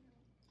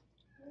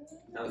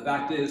 Now the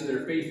fact is,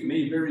 their faith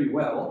may very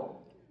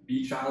well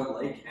be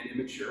childlike and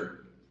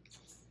immature,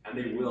 and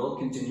they will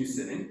continue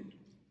sinning.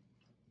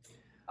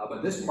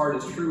 But this part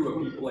is true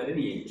of people at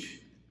any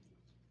age.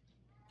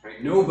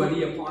 Right?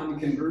 Nobody upon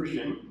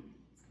conversion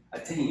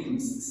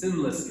attains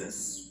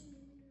sinlessness.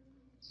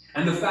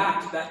 And the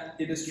fact that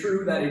it is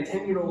true that a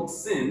 10-year-old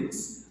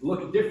sins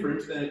look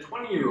different than a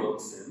 20-year-old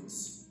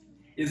sins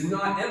is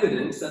not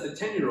evidence that the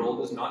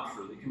 10-year-old is not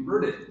truly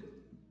converted.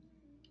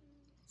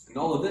 And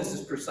all of this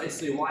is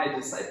precisely why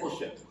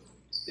discipleship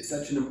is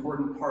such an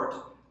important part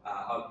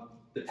of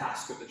the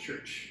task of the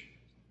church.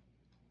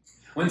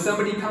 When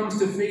somebody comes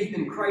to faith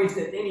in Christ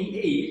at any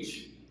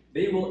age,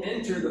 they will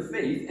enter the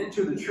faith,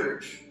 enter the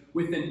church,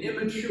 with an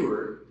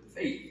immature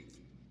faith.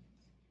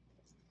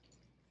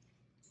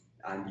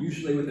 And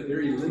usually with a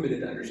very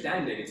limited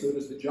understanding. And so it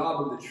is the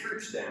job of the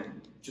church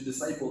then to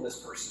disciple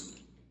this person.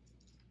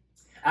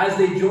 As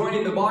they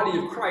join the body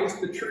of Christ,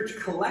 the church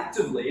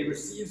collectively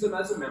receives them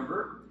as a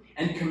member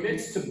and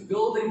commits to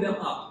building them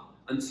up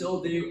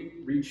until they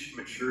reach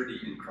maturity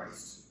in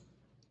Christ.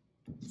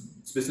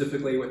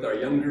 Specifically with our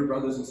younger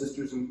brothers and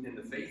sisters in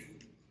the faith,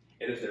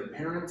 it is their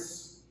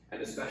parents,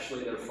 and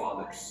especially their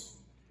fathers,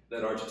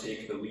 that are to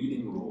take the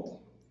leading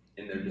role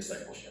in their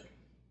discipleship.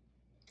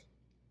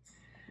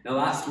 Now,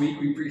 last week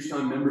we preached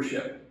on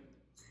membership,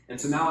 and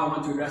so now I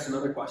want to address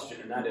another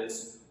question, and that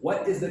is,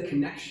 what is the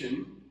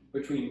connection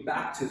between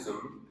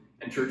baptism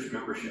and church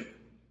membership?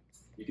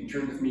 You can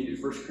turn with me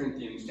to 1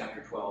 Corinthians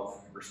chapter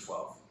 12, verse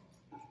 12.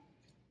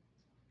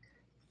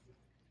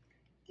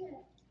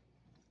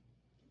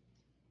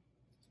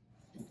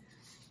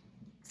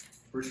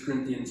 First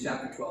Corinthians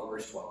chapter 12,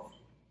 verse 12.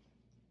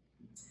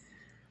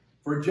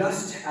 For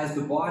just as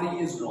the body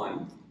is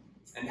one,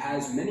 and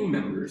has many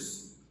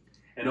members,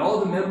 and all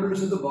the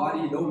members of the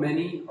body, though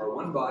many, are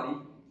one body,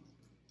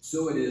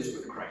 so it is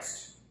with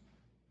Christ.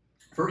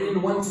 For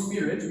in one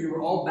Spirit we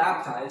were all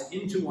baptized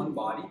into one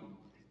body,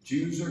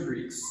 Jews or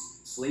Greeks,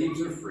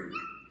 slaves or free,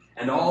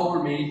 and all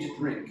were made to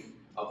drink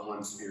of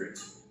one Spirit.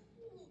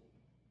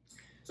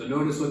 So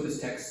notice what this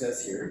text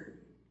says here.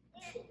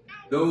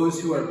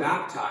 Those who are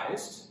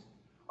baptized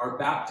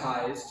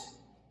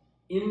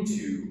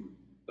into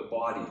the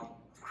body of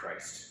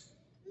Christ.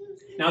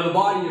 Now, the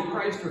body of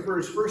Christ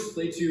refers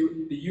firstly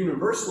to the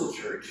universal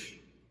church,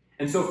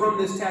 and so from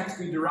this text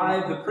we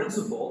derive the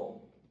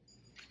principle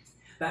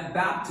that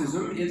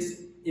baptism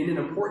is, in an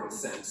important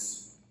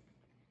sense,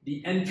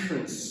 the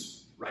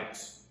entrance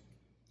rite.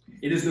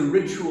 It is the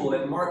ritual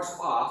that marks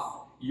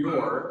off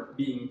your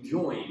being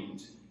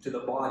joined to the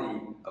body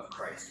of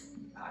Christ,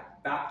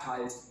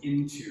 baptized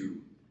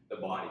into the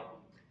body.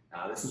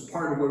 This is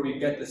part of where we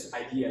get this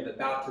idea that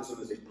baptism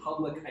is a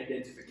public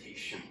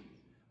identification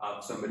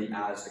of somebody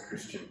as a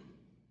Christian.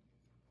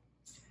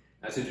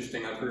 That's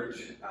interesting. I've heard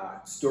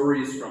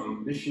stories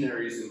from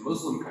missionaries in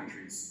Muslim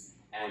countries,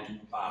 and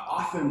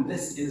often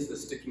this is the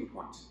sticking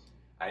point.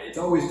 It's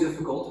always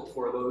difficult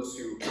for those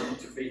who come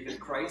to faith in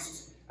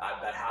Christ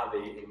that have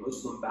a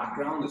Muslim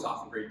background. It's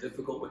often very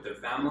difficult with their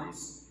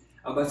families.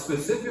 But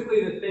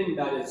specifically the thing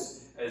that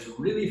is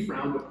really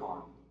frowned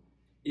upon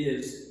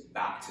is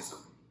baptism.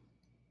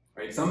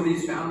 Right? Some of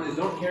these families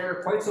don't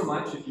care quite so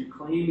much if you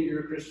claim that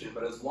you're a Christian,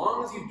 but as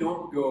long as you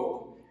don't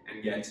go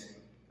and get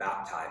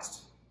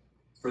baptized.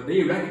 For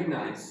they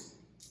recognize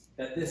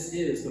that this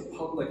is the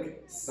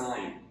public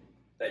sign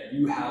that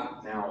you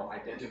have now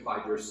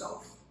identified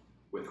yourself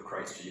with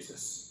Christ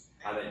Jesus,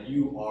 that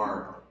you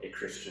are a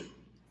Christian.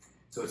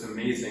 So it's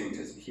amazing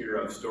to hear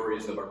of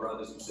stories of our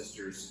brothers and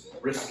sisters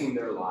risking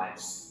their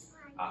lives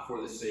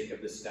for the sake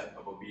of this step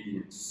of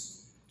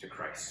obedience to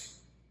Christ.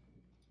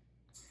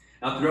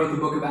 Now, throughout the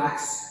book of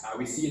Acts,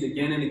 we see it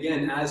again and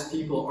again as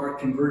people are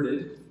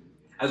converted,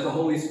 as the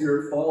Holy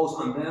Spirit falls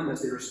on them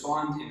as they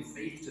respond in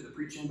faith to the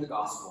preaching of the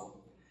gospel.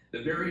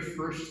 The very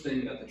first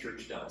thing that the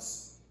church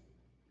does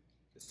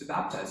is to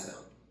baptize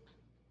them,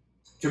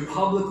 to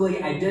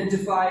publicly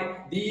identify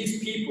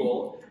these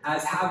people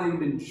as having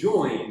been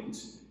joined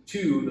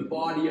to the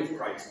body of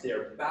Christ. They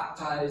are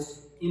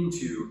baptized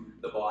into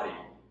the body.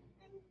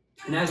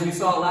 And as we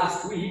saw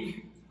last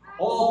week,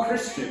 all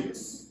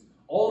Christians,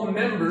 all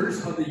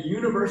members of the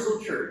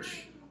universal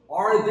church,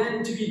 are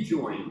then to be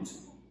joined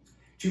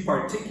to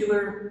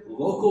particular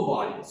local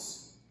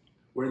bodies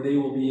where they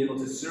will be able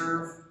to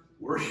serve,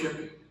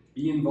 worship,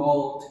 be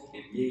involved,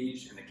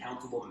 engaged, and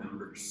accountable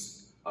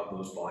members of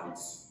those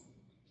bodies.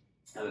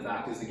 And the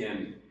fact is,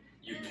 again,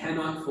 you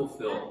cannot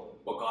fulfill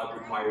what God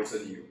requires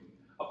of you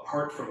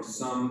apart from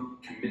some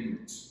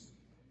commitment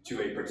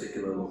to a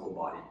particular local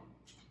body.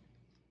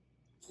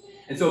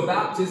 And so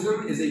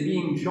baptism is a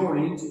being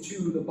joined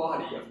to the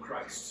body of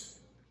Christ.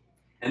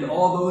 And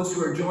all those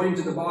who are joined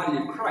to the body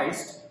of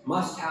Christ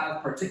must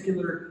have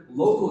particular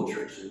local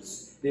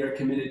churches they are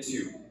committed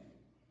to.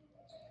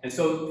 And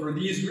so for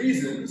these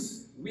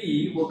reasons,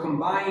 we will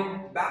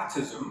combine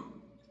baptism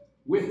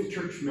with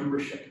church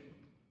membership.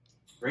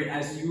 Right?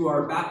 As you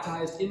are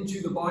baptized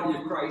into the body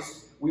of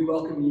Christ, we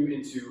welcome you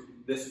into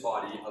this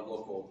body of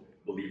local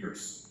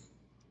believers.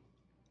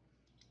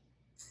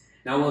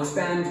 Now, we'll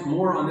expand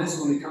more on this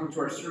when we come to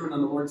our sermon on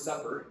the Lord's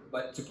Supper,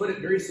 but to put it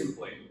very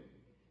simply,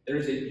 there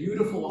is a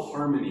beautiful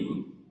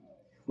harmony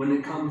when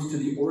it comes to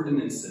the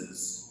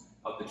ordinances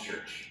of the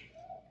church.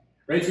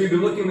 Right? So we've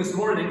been looking this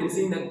morning and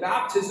seeing that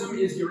baptism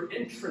is your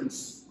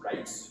entrance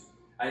rite.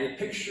 It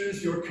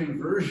pictures your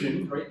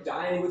conversion, right?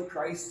 Dying with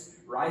Christ,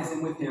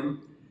 rising with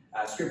Him.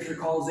 Scripture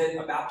calls it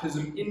a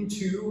baptism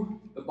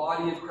into the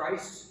body of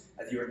Christ.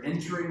 As you are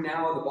entering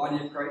now the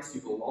body of Christ,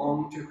 you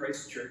belong to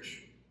Christ's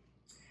church.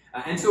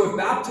 And so if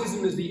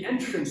baptism is the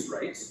entrance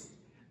rite,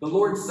 the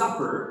Lord's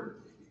Supper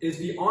is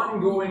the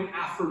ongoing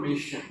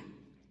affirmation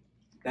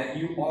that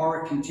you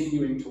are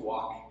continuing to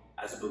walk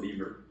as a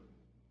believer.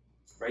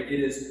 Right? It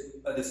is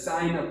the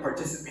sign of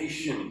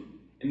participation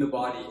in the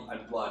body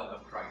and blood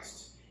of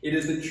Christ. It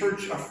is the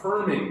church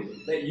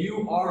affirming that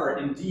you are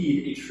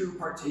indeed a true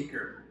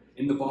partaker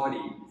in the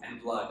body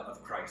and blood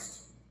of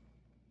Christ.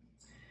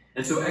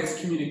 And so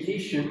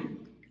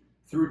excommunication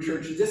through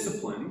church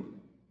discipline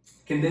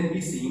can then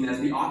be seen as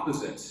the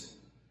opposite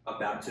of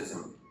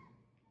baptism.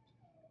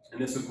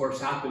 And this, of course,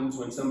 happens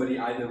when somebody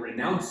either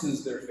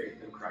renounces their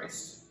faith in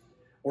Christ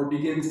or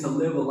begins to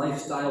live a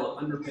lifestyle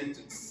of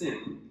unrepentant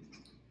sin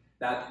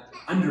that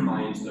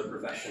undermines their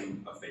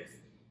profession of faith.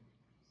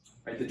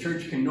 Right? The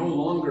church can no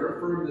longer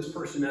affirm this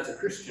person as a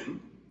Christian,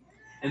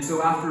 and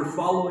so after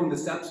following the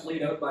steps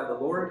laid out by the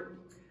Lord,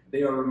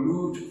 they are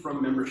removed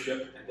from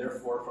membership and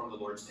therefore from the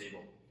Lord's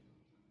table.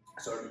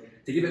 So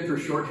to give it for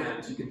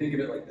shorthand, you can think of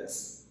it like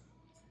this.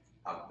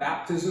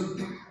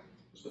 Baptism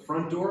is the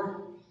front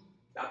door.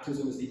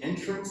 Baptism is the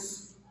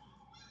entrance.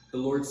 The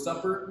Lord's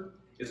Supper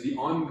is the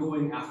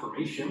ongoing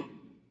affirmation.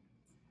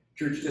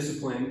 Church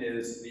discipline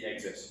is the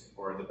exit,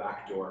 or the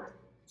back door,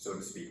 so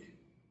to speak.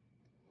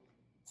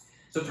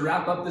 So to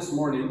wrap up this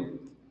morning,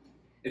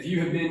 if you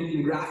have been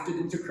engrafted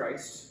into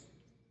Christ,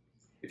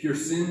 if your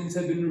sins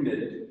have been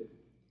remitted,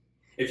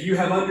 if you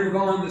have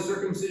undergone the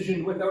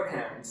circumcision without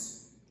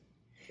hands,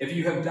 if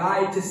you have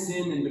died to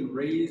sin and been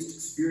raised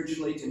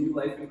spiritually to new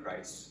life in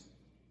Christ,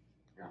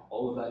 now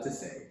all of that to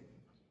say,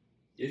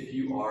 if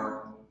you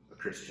are a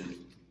Christian,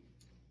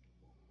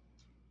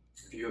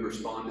 if you have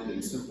responded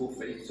in simple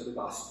faith to the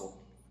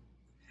gospel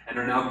and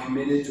are now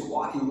committed to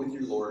walking with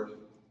your Lord,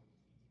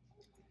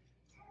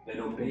 then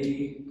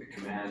obey the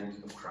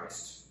command of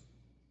Christ.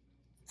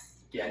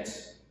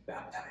 Get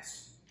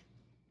baptized.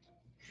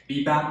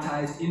 Be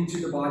baptized into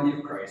the body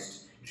of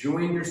Christ.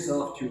 Join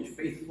yourself to a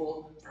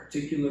faithful,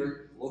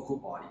 particular, local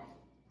body.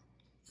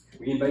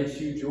 We invite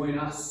you to join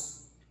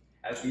us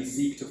as we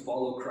seek to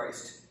follow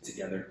Christ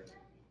together.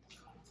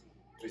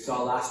 As we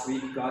saw last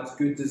week, God's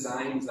good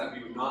design is that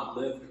we would not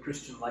live the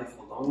Christian life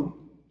alone,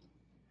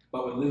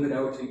 but would live it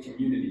out in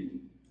community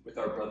with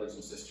our brothers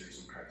and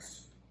sisters in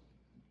Christ.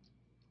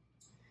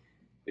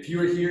 If you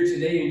are here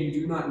today and you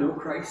do not know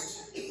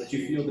Christ, but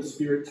you feel the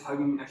Spirit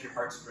tugging at your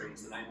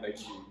heartstrings, then I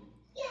invite you,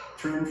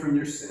 turn from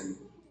your sin,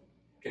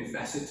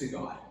 confess it to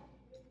God,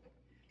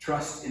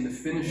 trust in the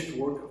finished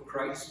work of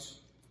Christ,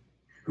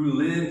 who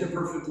lived a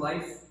perfect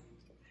life,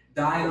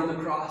 died on the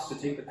cross to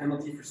take the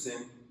penalty for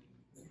sin,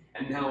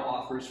 and now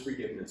offers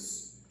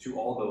forgiveness to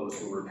all those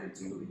who repent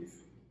and believe.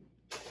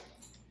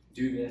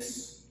 Do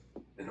this,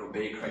 then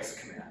obey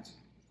Christ's command,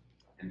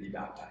 and be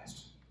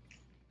baptized.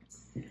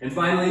 And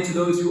finally, to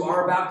those who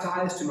are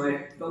baptized, to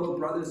my fellow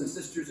brothers and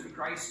sisters in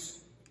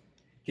Christ,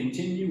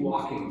 continue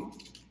walking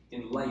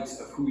in light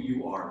of who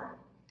you are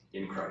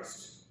in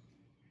Christ.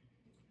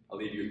 I'll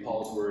leave you with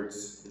Paul's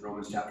words in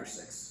Romans chapter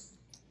 6.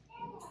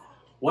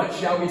 What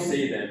shall we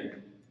say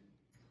then?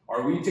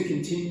 Are we to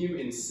continue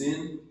in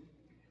sin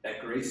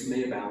that grace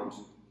may abound?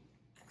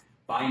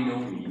 By no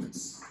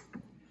means.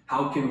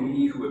 How can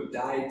we who have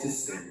died to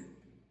sin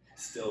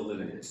still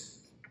live in it?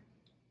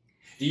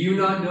 Do you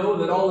not know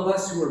that all of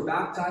us who were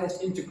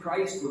baptized into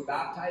Christ were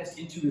baptized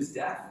into his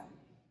death?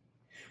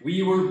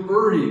 We were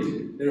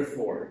buried,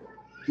 therefore,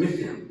 with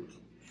him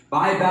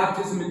by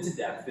baptism into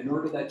death, in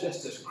order that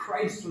just as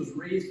Christ was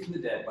raised from the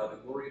dead by the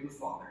glory of the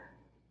Father,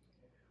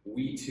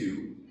 we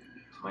too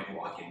might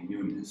walk in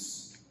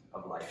newness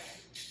of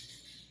life.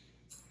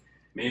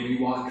 May we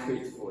walk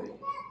faithfully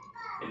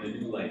in the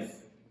new life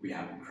we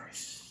have in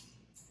Christ.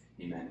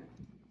 Amen.